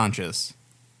 He's unconscious.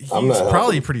 I'm He's not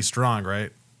probably helping. pretty strong,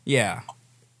 right? Yeah.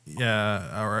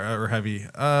 Yeah, or heavy.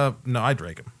 No, I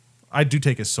drag him. I do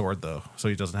take his sword though, so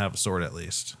he doesn't have a sword at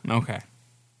least. Okay.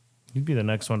 You'd be the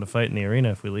next one to fight in the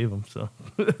arena if we leave him. So.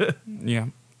 Yeah.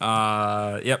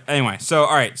 Yep. Anyway, so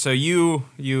all right. So you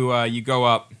go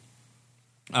up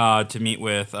to meet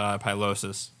with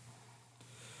Pylosus.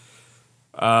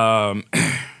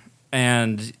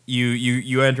 And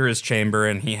you enter his chamber,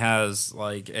 and he has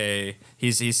like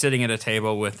he's sitting at a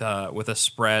table with a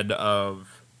spread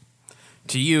of,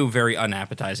 to you, very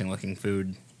unappetizing looking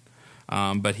food.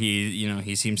 But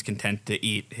he seems content to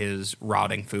eat his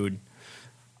rotting food.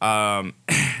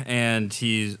 And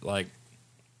he's like,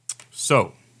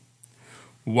 so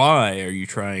why are you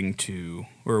trying to,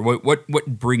 or what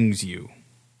brings you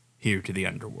here to the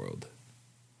underworld?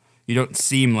 You don't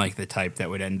seem like the type that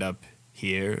would end up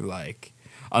here, like,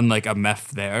 unlike Ameth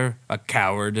there, a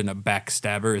coward and a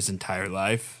backstabber his entire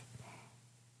life.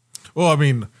 Well, I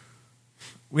mean,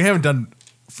 we haven't done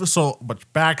so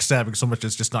much backstabbing so much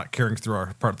as just not carrying through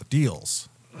our part of the deals.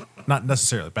 Not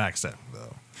necessarily backstabbing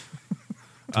though.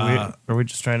 Are we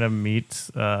just trying to meet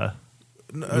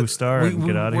Ustar and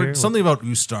get out of here? Something about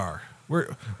Ustar. Where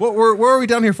are we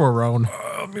down here for, Roan?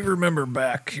 Let me remember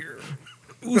back here.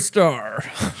 Ustar.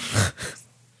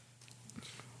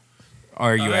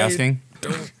 Are you asking?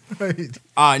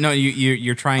 No,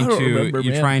 you're trying I don't to remember,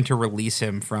 you're man. trying to release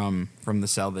him from the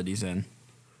cell that he's in.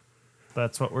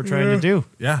 That's what we're trying to do.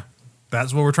 Yeah,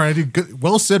 that's what we're trying to do. Good.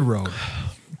 Well said, Rogue.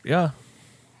 Yeah.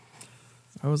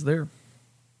 I was there.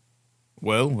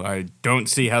 Well, I don't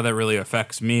see how that really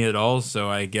affects me at all, so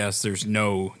I guess there's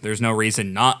no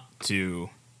reason not to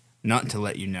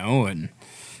let you know, and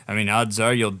I mean odds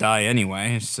are you'll die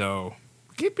anyway, so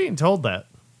Keep being told that.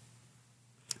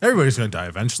 Everybody's going to die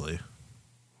eventually.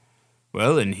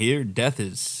 well, in here death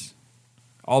is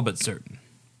all but certain.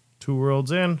 2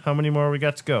 worlds in. How many more we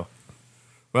got to go?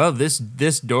 Well, this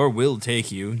door will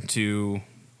take you to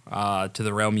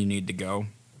the realm you need to go.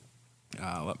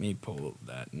 Let me pull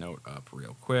that note up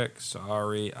real quick.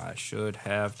 Sorry, I should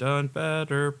have done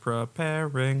better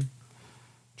preparing.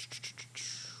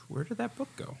 Where did that book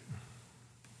go?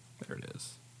 There it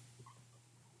is.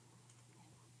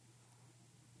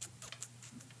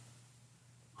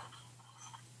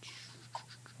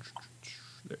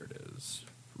 There it is.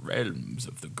 Realms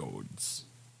of the Gods.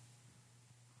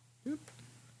 Oop.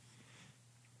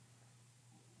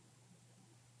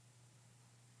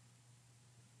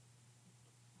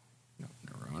 No,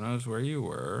 Nerona's where you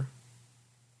were.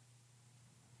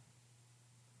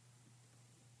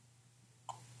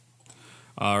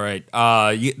 All right.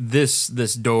 This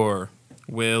door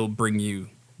will bring you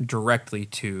directly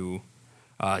to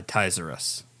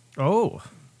Tizerus. Oh.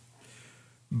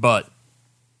 But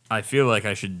I feel like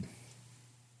I should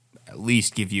at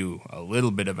least give you a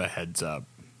little bit of a heads up.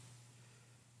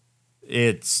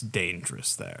 It's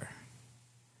dangerous there.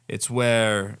 It's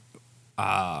where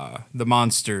the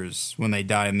monsters, when they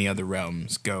die in the other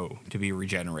realms, go to be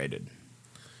regenerated.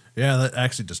 Yeah, that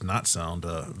actually does not sound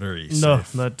very No,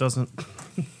 safe. that doesn't.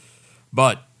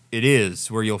 But it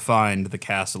is where you'll find the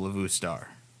castle of Ustar.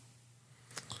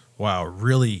 Wow,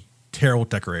 really terrible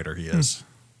decorator he is.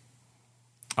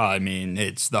 I mean,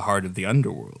 it's the heart of the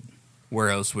underworld. Where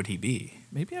else would he be?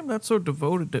 Maybe I'm not so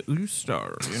devoted to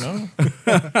Ustar, you know?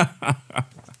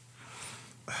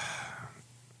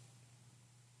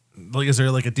 Like, is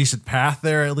there like a decent path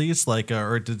there at least? Like,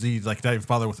 or did he like not even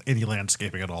bother with any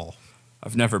landscaping at all?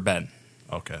 I've never been.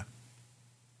 Okay.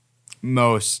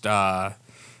 Most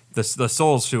the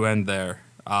souls who end there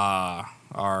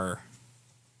are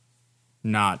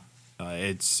not.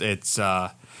 It's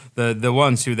the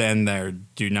ones who end there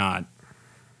do not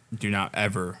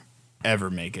ever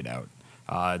make it out.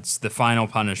 It's the final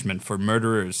punishment for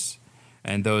murderers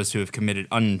and those who have committed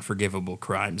unforgivable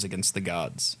crimes against the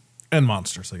gods. And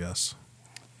monsters, I guess.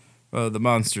 Well, the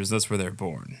monsters, that's where they're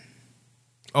born.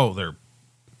 Oh, they're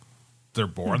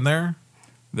born there?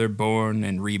 They're born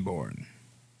and reborn.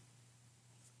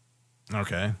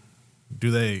 Okay.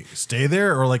 Do they stay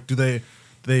there, or like do they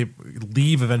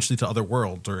leave eventually to other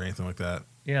worlds or anything like that?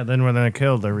 Yeah, then when they're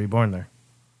killed, they're reborn there.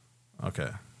 Okay.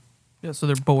 Yeah, so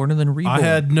they're born and then reborn. I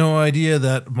had no idea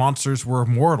that monsters were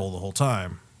immortal the whole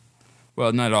time.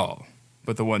 Well, not all,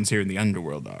 but the ones here in the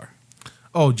underworld are.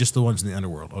 Oh, just the ones in the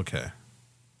underworld. Okay.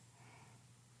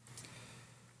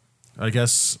 I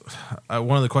guess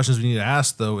one of the questions we need to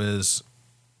ask, though, is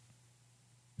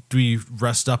do we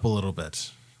rest up a little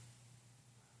bit?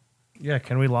 Yeah,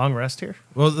 can we long rest here?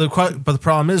 Well, but the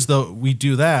problem is, though, we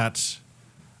do that.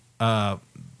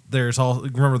 There's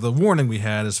remember the warning we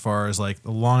had as far as like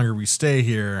the longer we stay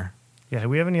here, Yeah,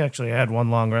 we haven't actually had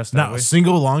one long rest. not have a we?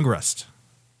 single long rest.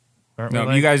 Aren't No,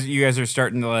 we, you guys are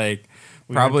starting to like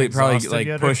We probably aren't exhausted like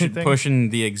yet or anything?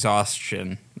 pushing the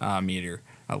exhaustion meter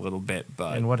a little bit,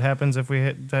 but And what happens if we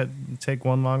hit that? Take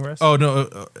one long rest? Oh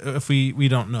no, if we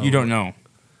don't know, you don't know.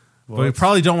 But we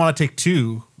probably don't want to take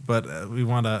 2. But we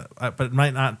want to. But it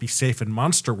might not be safe in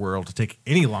Monster World to take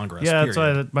any long rest. Yeah, that's why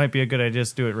period. that might be a good idea.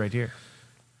 Just do it right here.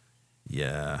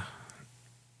 Yeah.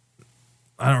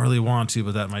 I don't really want to,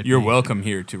 but that might. You're be. welcome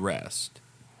here to rest.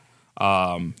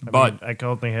 I mean, I can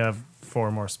only have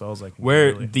 4 more spells I can.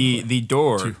 Where really. the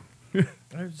door I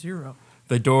have 0.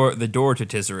 the door to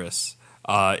Tizerus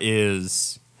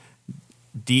is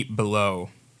deep below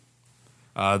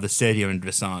the stadium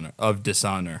of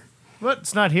dishonor. What?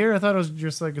 It's not here. I thought it was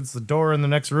just like it's the door in the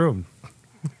next room.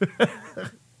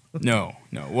 No.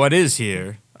 What is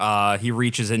here? He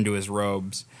reaches into his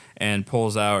robes and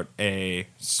pulls out a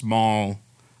small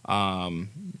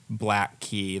black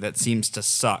key that seems to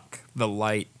suck the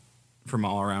light from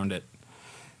all around it.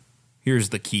 Here's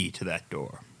the key to that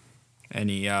door,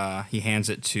 and he hands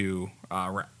it to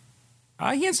Roan.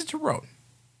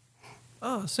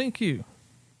 Oh, thank you.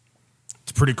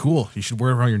 It's pretty cool. You should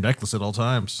wear it around your necklace at all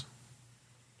times.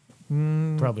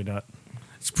 Probably not.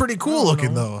 It's pretty cool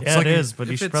looking though. It's Yeah, like it is, but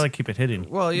you if should it's- probably keep it hidden.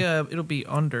 Well, yeah, it'll be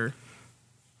under.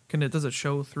 Does it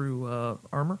show through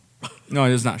armor? No, it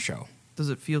does not show. Does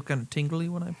it feel kind of tingly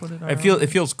when I put it on? It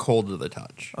feels cold to the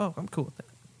touch. Oh, I'm cool with that.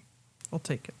 I'll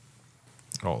take it.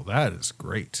 Oh, that is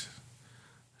great.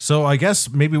 So I guess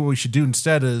maybe what we should do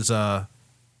instead is do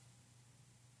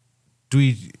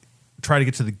we try to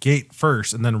get to the gate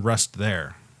first and then rest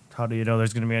there? How do you know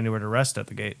there's going to be anywhere to rest at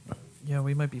the gate? Yeah,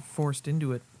 we might be forced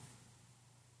into it.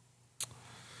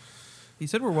 He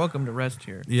said we're welcome to rest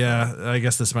here. Yeah, I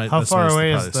guess this might. How this far is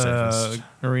away probably is the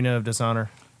Arena of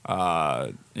Dishonor?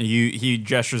 He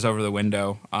gestures over the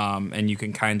window, and you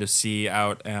can kind of see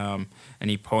out, and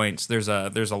he points. There's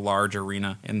a large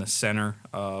arena in the center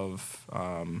of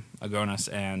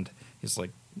Agonas, and he's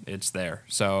like, it's there.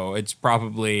 So it's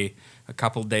probably a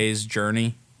couple days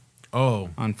journey Oh,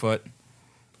 on foot.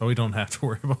 but we don't have to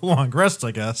worry about long rest,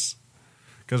 I guess,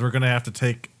 because we're going to have to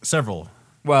take several.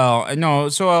 Well, no.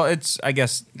 So it's I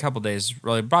guess a couple days,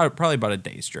 really, probably about a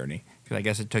day's journey. Because I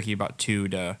guess it took you about 2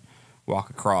 to walk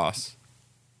across.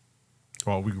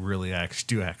 Well, we really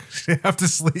actually have to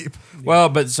sleep. Well,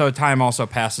 but so time also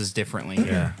passes differently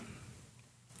here.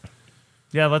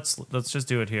 Yeah, let's just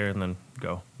do it here and then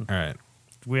go. All right.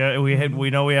 We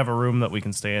know we have a room that we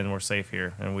can stay in. We're safe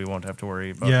here, and we won't have to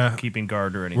worry about Yeah. keeping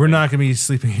guard or anything. We're not going to be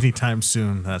sleeping anytime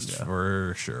soon. That's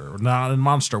for sure. We're not in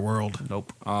Monster World.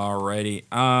 Nope. Alrighty.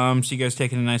 So you guys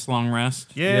taking a nice long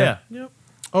rest? Yeah. Yep.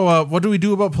 Oh, what do we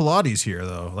do about Pilates here,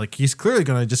 though? Like, he's clearly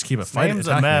going to just keep a fight. Name's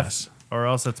a attacking meth, us. or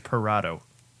else it's Parado.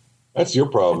 That's your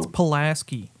problem.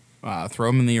 Pulaski. Throw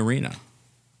him in the arena.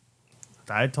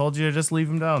 I told you to just leave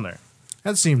him down there.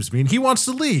 That seems mean. He wants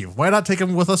to leave. Why not take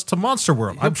him with us to Monster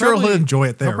World? I'm sure he'll probably- enjoy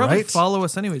it there, He'll probably right? follow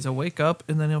us anyways. He'll wake up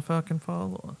and then he'll fucking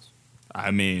follow us. I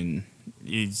mean,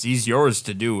 he's yours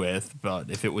to do with,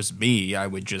 but if it was me, I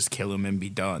would just kill him and be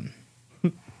done.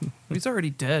 He's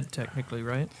already dead, technically,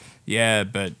 right? Yeah,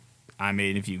 but I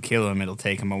mean, if you kill him, it'll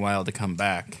take him a while to come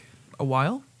back. A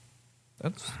while?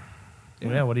 That's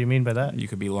Yeah. What do you mean by that? You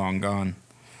could be long gone.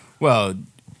 Well,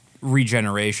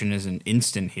 regeneration isn't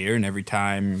instant here, and every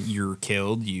time you're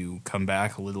killed, you come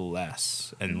back a little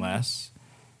less and less.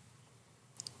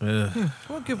 Ugh.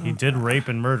 We'll give He him. did rape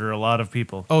and murder a lot of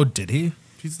people. Oh, did he?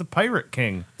 He's the pirate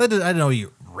king. I didn't know he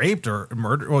raped or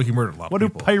murdered. Well, he murdered a lot What do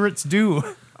of people. pirates do?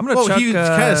 I'm gonna Well, chuck. he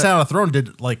kind of sat on a throne,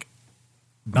 did like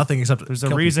nothing except. There's a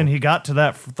kill reason people. he got to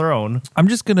that throne. I'm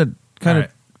just gonna kind of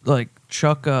Alright. like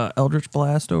chuck Eldritch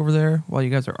Blast over there while you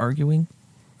guys are arguing.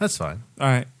 That's fine. All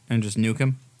right, and just nuke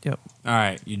him. Yep. All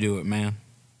right, you do it, man.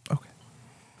 Okay.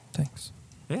 Thanks.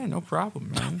 Yeah, no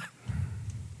problem, man.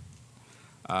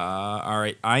 All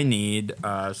right, I need.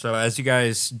 So as you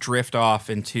guys drift off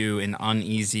into an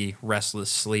uneasy, restless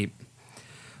sleep,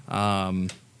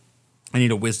 I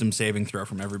need a wisdom saving throw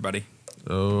from everybody.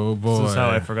 Oh boy. This is how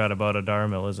I forgot about a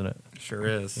Darmil, isn't it? Sure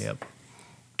is. Yep.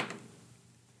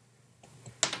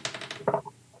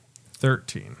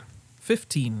 13.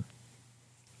 15.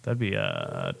 That'd be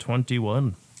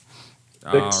 21.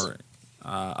 All right.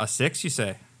 A 6, you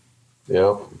say?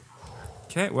 Yeah.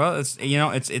 Okay. Well,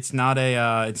 it's not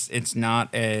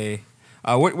a.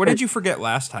 What did you forget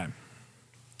last time?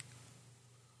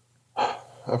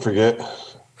 I forget.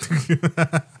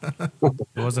 It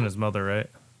wasn't his mother, right?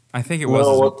 I think it was.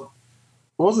 No,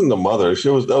 it wasn't the mother.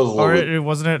 That was a little Or bit. it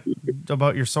wasn't it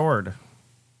about your sword?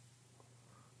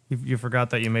 You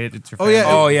forgot that you made it's your. Oh, yeah.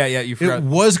 family. Oh yeah, You forgot. It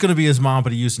was going to be his mom,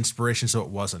 but he used inspiration, so it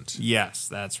wasn't. Yes,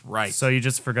 that's right. So you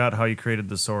just forgot how you created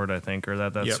the sword, I think, or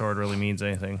that Yep. sword really means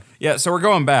anything. Yeah. So we're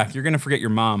going back. You're gonna forget your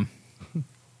mom.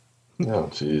 Oh,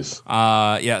 jeez.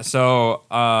 Yeah. So,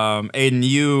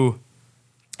 Aiden,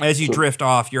 as you drift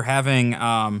off, you're having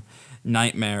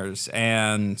nightmares,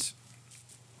 and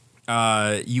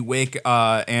you wake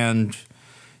and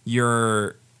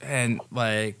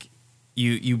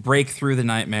you break through the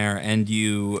nightmare, and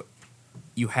you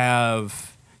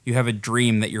have a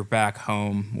dream that you're back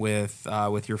home with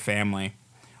your family,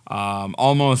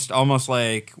 almost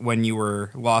like when you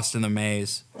were lost in the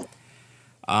maze,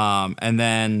 and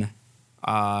then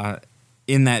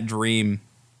in that dream,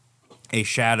 a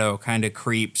shadow kind of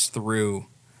creeps through,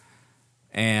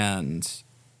 and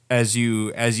as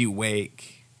you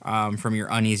wake from your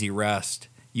uneasy rest,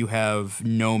 you have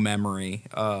no memory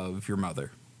of your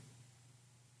mother.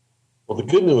 Well, the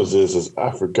good news is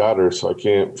I forgot her, so I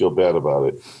can't feel bad about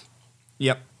it.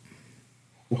 Yep.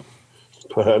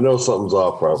 But I know something's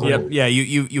off, probably. Yep. Yeah.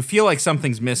 You feel like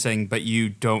something's missing, but you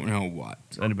don't know what.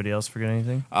 Does anybody else forget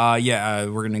anything?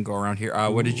 We're gonna go around here.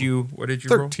 What did you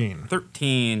 13. roll?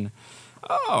 13.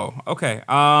 Oh, okay.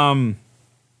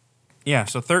 Yeah,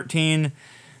 so 13,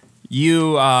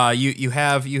 You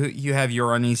have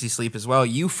your uneasy sleep as well.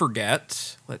 You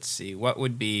forget. Let's see. What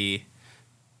would be?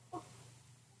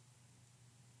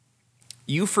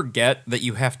 You forget that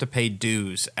you have to pay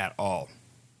dues at all.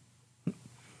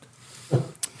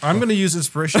 I'm going to use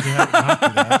inspiration to have not do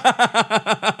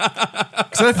that.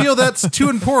 Because I feel that's too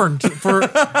important for.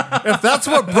 If that's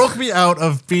what broke me out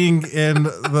of being in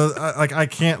the I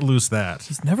can't lose that.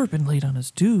 He's never been late on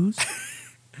his dues.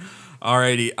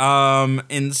 Alrighty.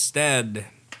 Instead.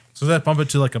 So does that bump it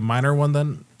to like a minor one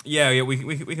then? Yeah.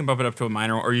 We can bump it up to a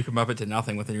minor, or you can bump it to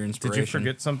nothing within your Did inspiration. you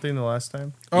forget something the last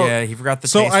time? Oh, Yeah, he forgot the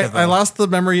So taste of I lost the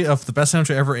memory of the best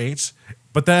sandwich I ever ate.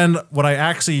 But then what I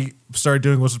actually started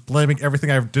doing was blaming everything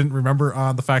I didn't remember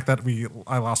on the fact that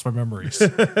I lost my memories.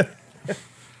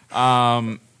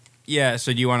 Yeah.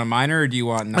 So do you want a minor, or do you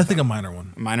want? Nothing? I think a minor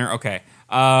one. Minor. Okay.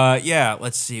 Yeah.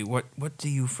 Let's see. What do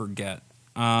you forget?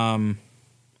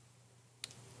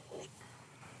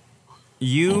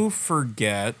 You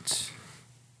forget.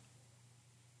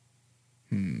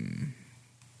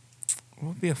 What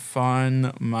would be a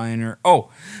fun minor? Oh,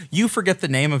 you forget the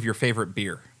name of your favorite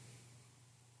beer.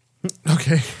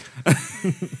 Okay.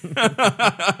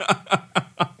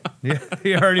 Yeah,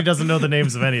 he already doesn't know the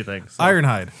names of anything. So.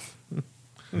 Ironhide.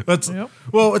 That's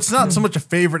well, it's not so much a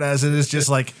favorite as it is just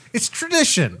like it's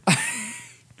tradition.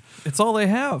 It's all they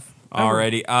have.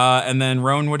 Alrighty. And then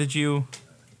Roan, what did you?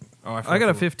 Oh, I got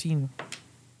a 15.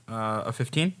 A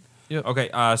 15. Yep. Okay.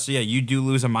 So yeah, you do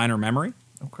lose a minor memory.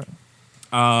 Okay.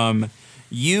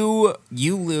 You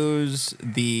lose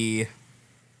the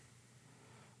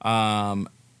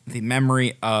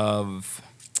memory of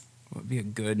what would be a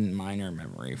good minor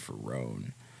memory for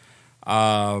Roan.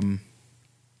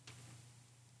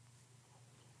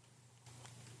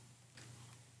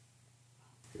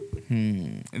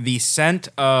 The scent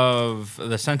of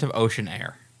ocean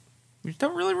air. We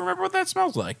don't really remember what that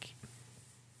smells like.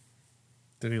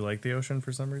 Did he like the ocean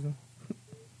for some reason?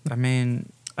 I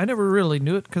mean, I never really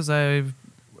knew it because I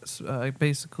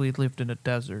basically lived in a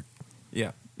desert.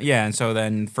 yeah, and so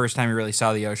then first time you really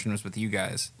saw the ocean was with you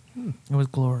guys. It was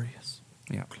glorious.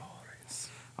 Yeah, glorious.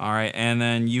 All right, and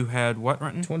then you had what,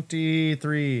 Renton?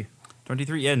 23.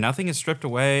 23. Yeah, nothing is stripped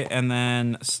away, and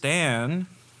then Stan,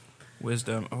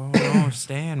 wisdom. Oh,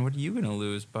 Stan, what are you gonna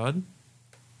lose, bud?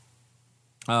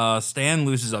 Stan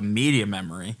loses a media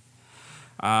memory.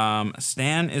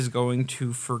 Stan is going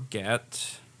to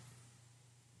forget.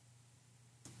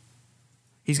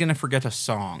 He's going to forget a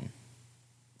song.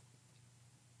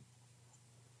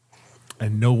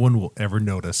 And no one will ever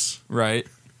notice. Right.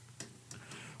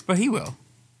 But he will.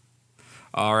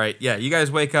 All right. Yeah, you guys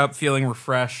wake up feeling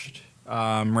refreshed,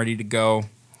 ready to go.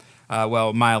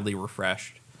 Well, mildly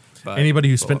refreshed. But Anybody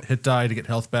who spent hit die to get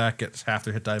health back gets half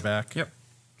their hit die back. Yep.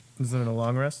 Is it a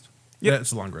long rest? Yeah,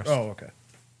 it's a long rest. Oh, okay.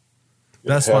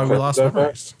 That's Half why we that lost back?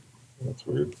 memories. That's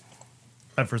weird.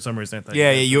 For some reason, I thought.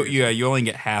 Yeah, you you only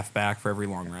get half back for every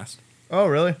long rest. Oh,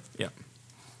 really? Yep.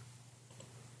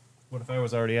 What if I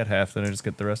was already at half? Then I just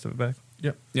get the rest of it back.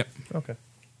 Yep. Yep. Okay.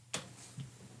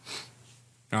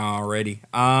 Alrighty.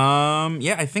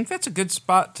 Yeah, I think that's a good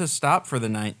spot to stop for the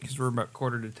night because we're about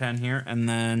 9:45 here, and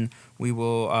then we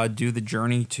will do the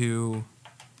journey to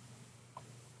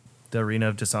The Arena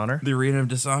of Dishonor. the Arena of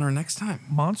Dishonor next time.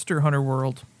 Monster Hunter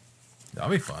World. That'll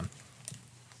be fun.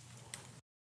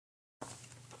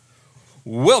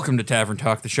 Welcome to Tavern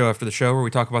Talk, the show after the show where we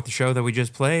talk about the show that we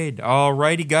just played.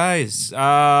 Alrighty, guys.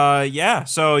 Yeah,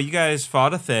 so you guys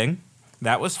fought a thing.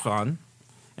 That was fun.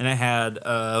 And it had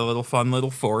a little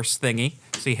force thingy.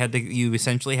 So you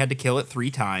essentially had to kill it 3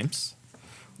 times,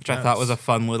 which I thought was a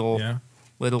fun little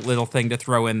thing to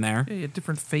throw in there. Yeah, you had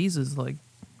different phases. Like,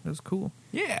 it was cool.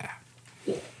 Yeah.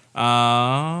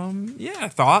 Yeah,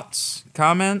 thoughts,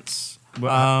 comments.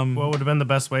 What would have been the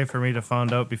best way for me to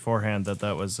find out beforehand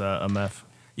that was a meth?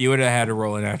 You would have had to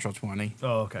roll a natural 20.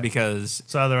 Oh, okay. Because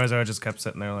So otherwise, I would just kept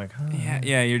sitting there like,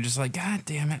 yeah, you're just like, God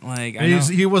damn it, like I And know.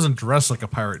 he wasn't dressed like a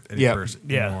pirate Yeah.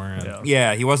 anymore. yeah.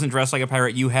 Yeah, he wasn't dressed like a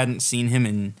pirate. You hadn't seen him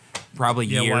in probably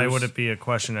Yeah, years. why would it be a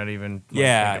question I'd even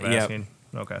Yeah, think of yeah. asking?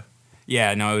 Okay.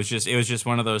 Yeah, no, it was just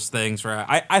one of those things where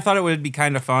I thought it would be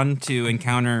kind of fun to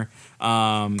encounter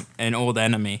an old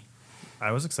enemy,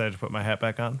 I was excited to put my hat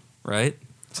back on. right?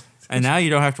 And now you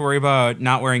don't have to worry about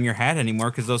not wearing your hat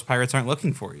anymore because those pirates aren't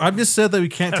looking for you. I'm just sad that we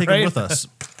can't take Right. him with us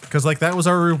because like that was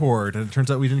our reward, and it turns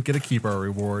out we didn't get to keep our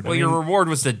reward. Well, your reward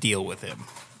was to deal with him.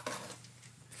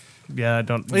 Yeah, I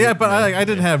don't. Yeah, but I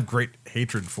didn't have great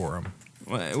hatred for him.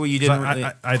 Well, you 'Cause didn't really.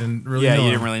 I didn't really. Yeah, know you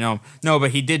him. didn't really know him. No,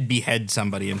 but he did behead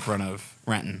somebody in front of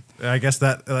Renton. I guess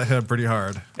that hit pretty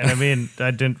hard. And I mean,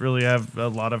 I didn't really have a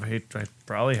lot of hate. I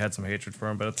probably had some hatred for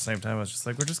him, but at the same time, I was just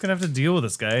like, we're just going to have to deal with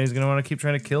this guy. He's going to want to keep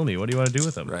trying to kill me. What do you want to do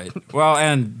with him? Right. Well,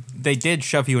 and they did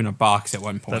shove you in a box at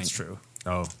one point. That's true.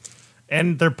 Oh,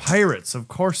 And they're pirates. Of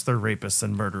course they're rapists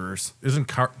and murderers. isn't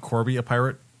Corby a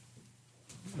pirate?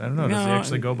 I don't know. Does he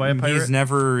actually go by a pirate? He's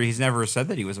never said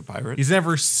that he was a pirate. He's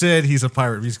never said he's a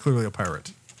pirate. He's clearly a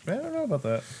pirate. I don't know about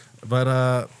that. But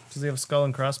Does he have a skull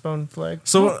and crossbone flag?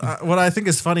 so what I think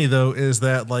is funny though is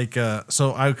that like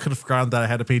so I could have forgotten that I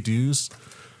had to pay dues.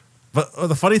 But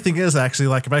the funny thing is actually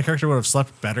like my character would have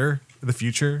slept better in the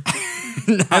future.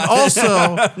 and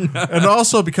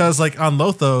also because like on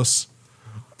Lothos,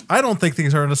 I don't think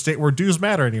things are in a state where dues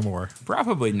matter anymore.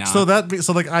 Probably not. So but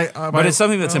it's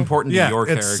something that's important to your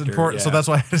it's character. important. So Yeah. that's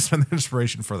why I had to spend the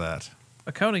inspiration for that.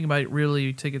 Accounting might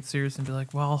really take it serious and be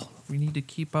like, well, we need to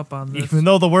keep up on this. Even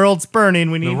though the world's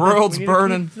burning, we need world's we need to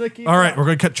burning. keep All right, up. we're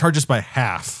going to cut charges by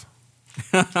half.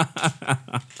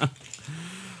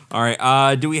 All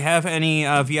right. Do we have any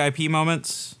VIP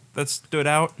moments that stood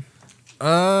out?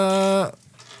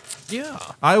 Yeah.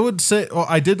 I would say, well,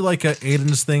 I did like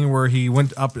Aiden's thing where he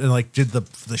went up and like did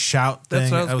the shout That's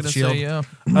thing what I was with going to Shield.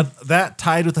 say, yeah. That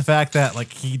tied with the fact that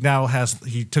like he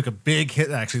took a big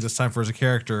hit actually this time for his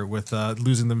character with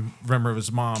losing the memory of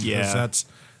his mom. Yeah. because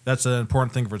that's an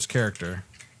important thing for his character.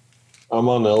 I'm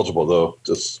ineligible though.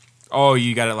 Just Oh,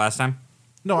 you got it last time?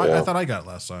 No, I Yeah. thought I got it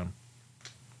last time.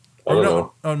 I don't no.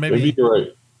 know. Oh, maybe. Maybe you're right.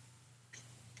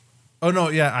 Oh no,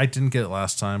 yeah, I didn't get it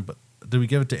last time, but did we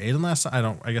give it to Aiden last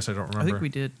time? I guess I don't remember. I think we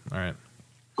did. All right.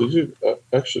 Did you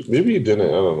actually? Maybe you didn't.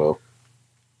 I don't know.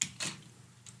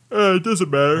 It doesn't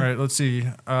matter. All right, let's see.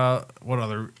 What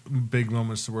other big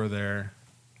moments were there?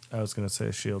 I was gonna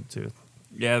say shield too.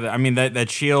 Yeah, I mean that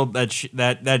shield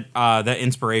that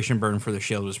inspiration burn for the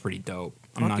shield was pretty dope.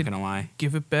 I'm not Fucking- gonna lie.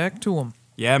 Give it back to him.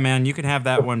 Yeah, man, you can have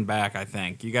that one back. I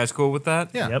think. You guys cool with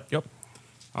that? Yeah. Yep.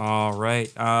 All right.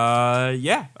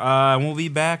 Yeah. We'll be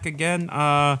back again.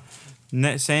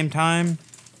 Same time,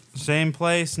 same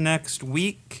place next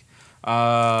week.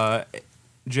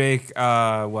 Jake.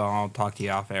 Well, I'll talk to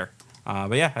you off air.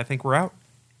 But yeah, I think we're out.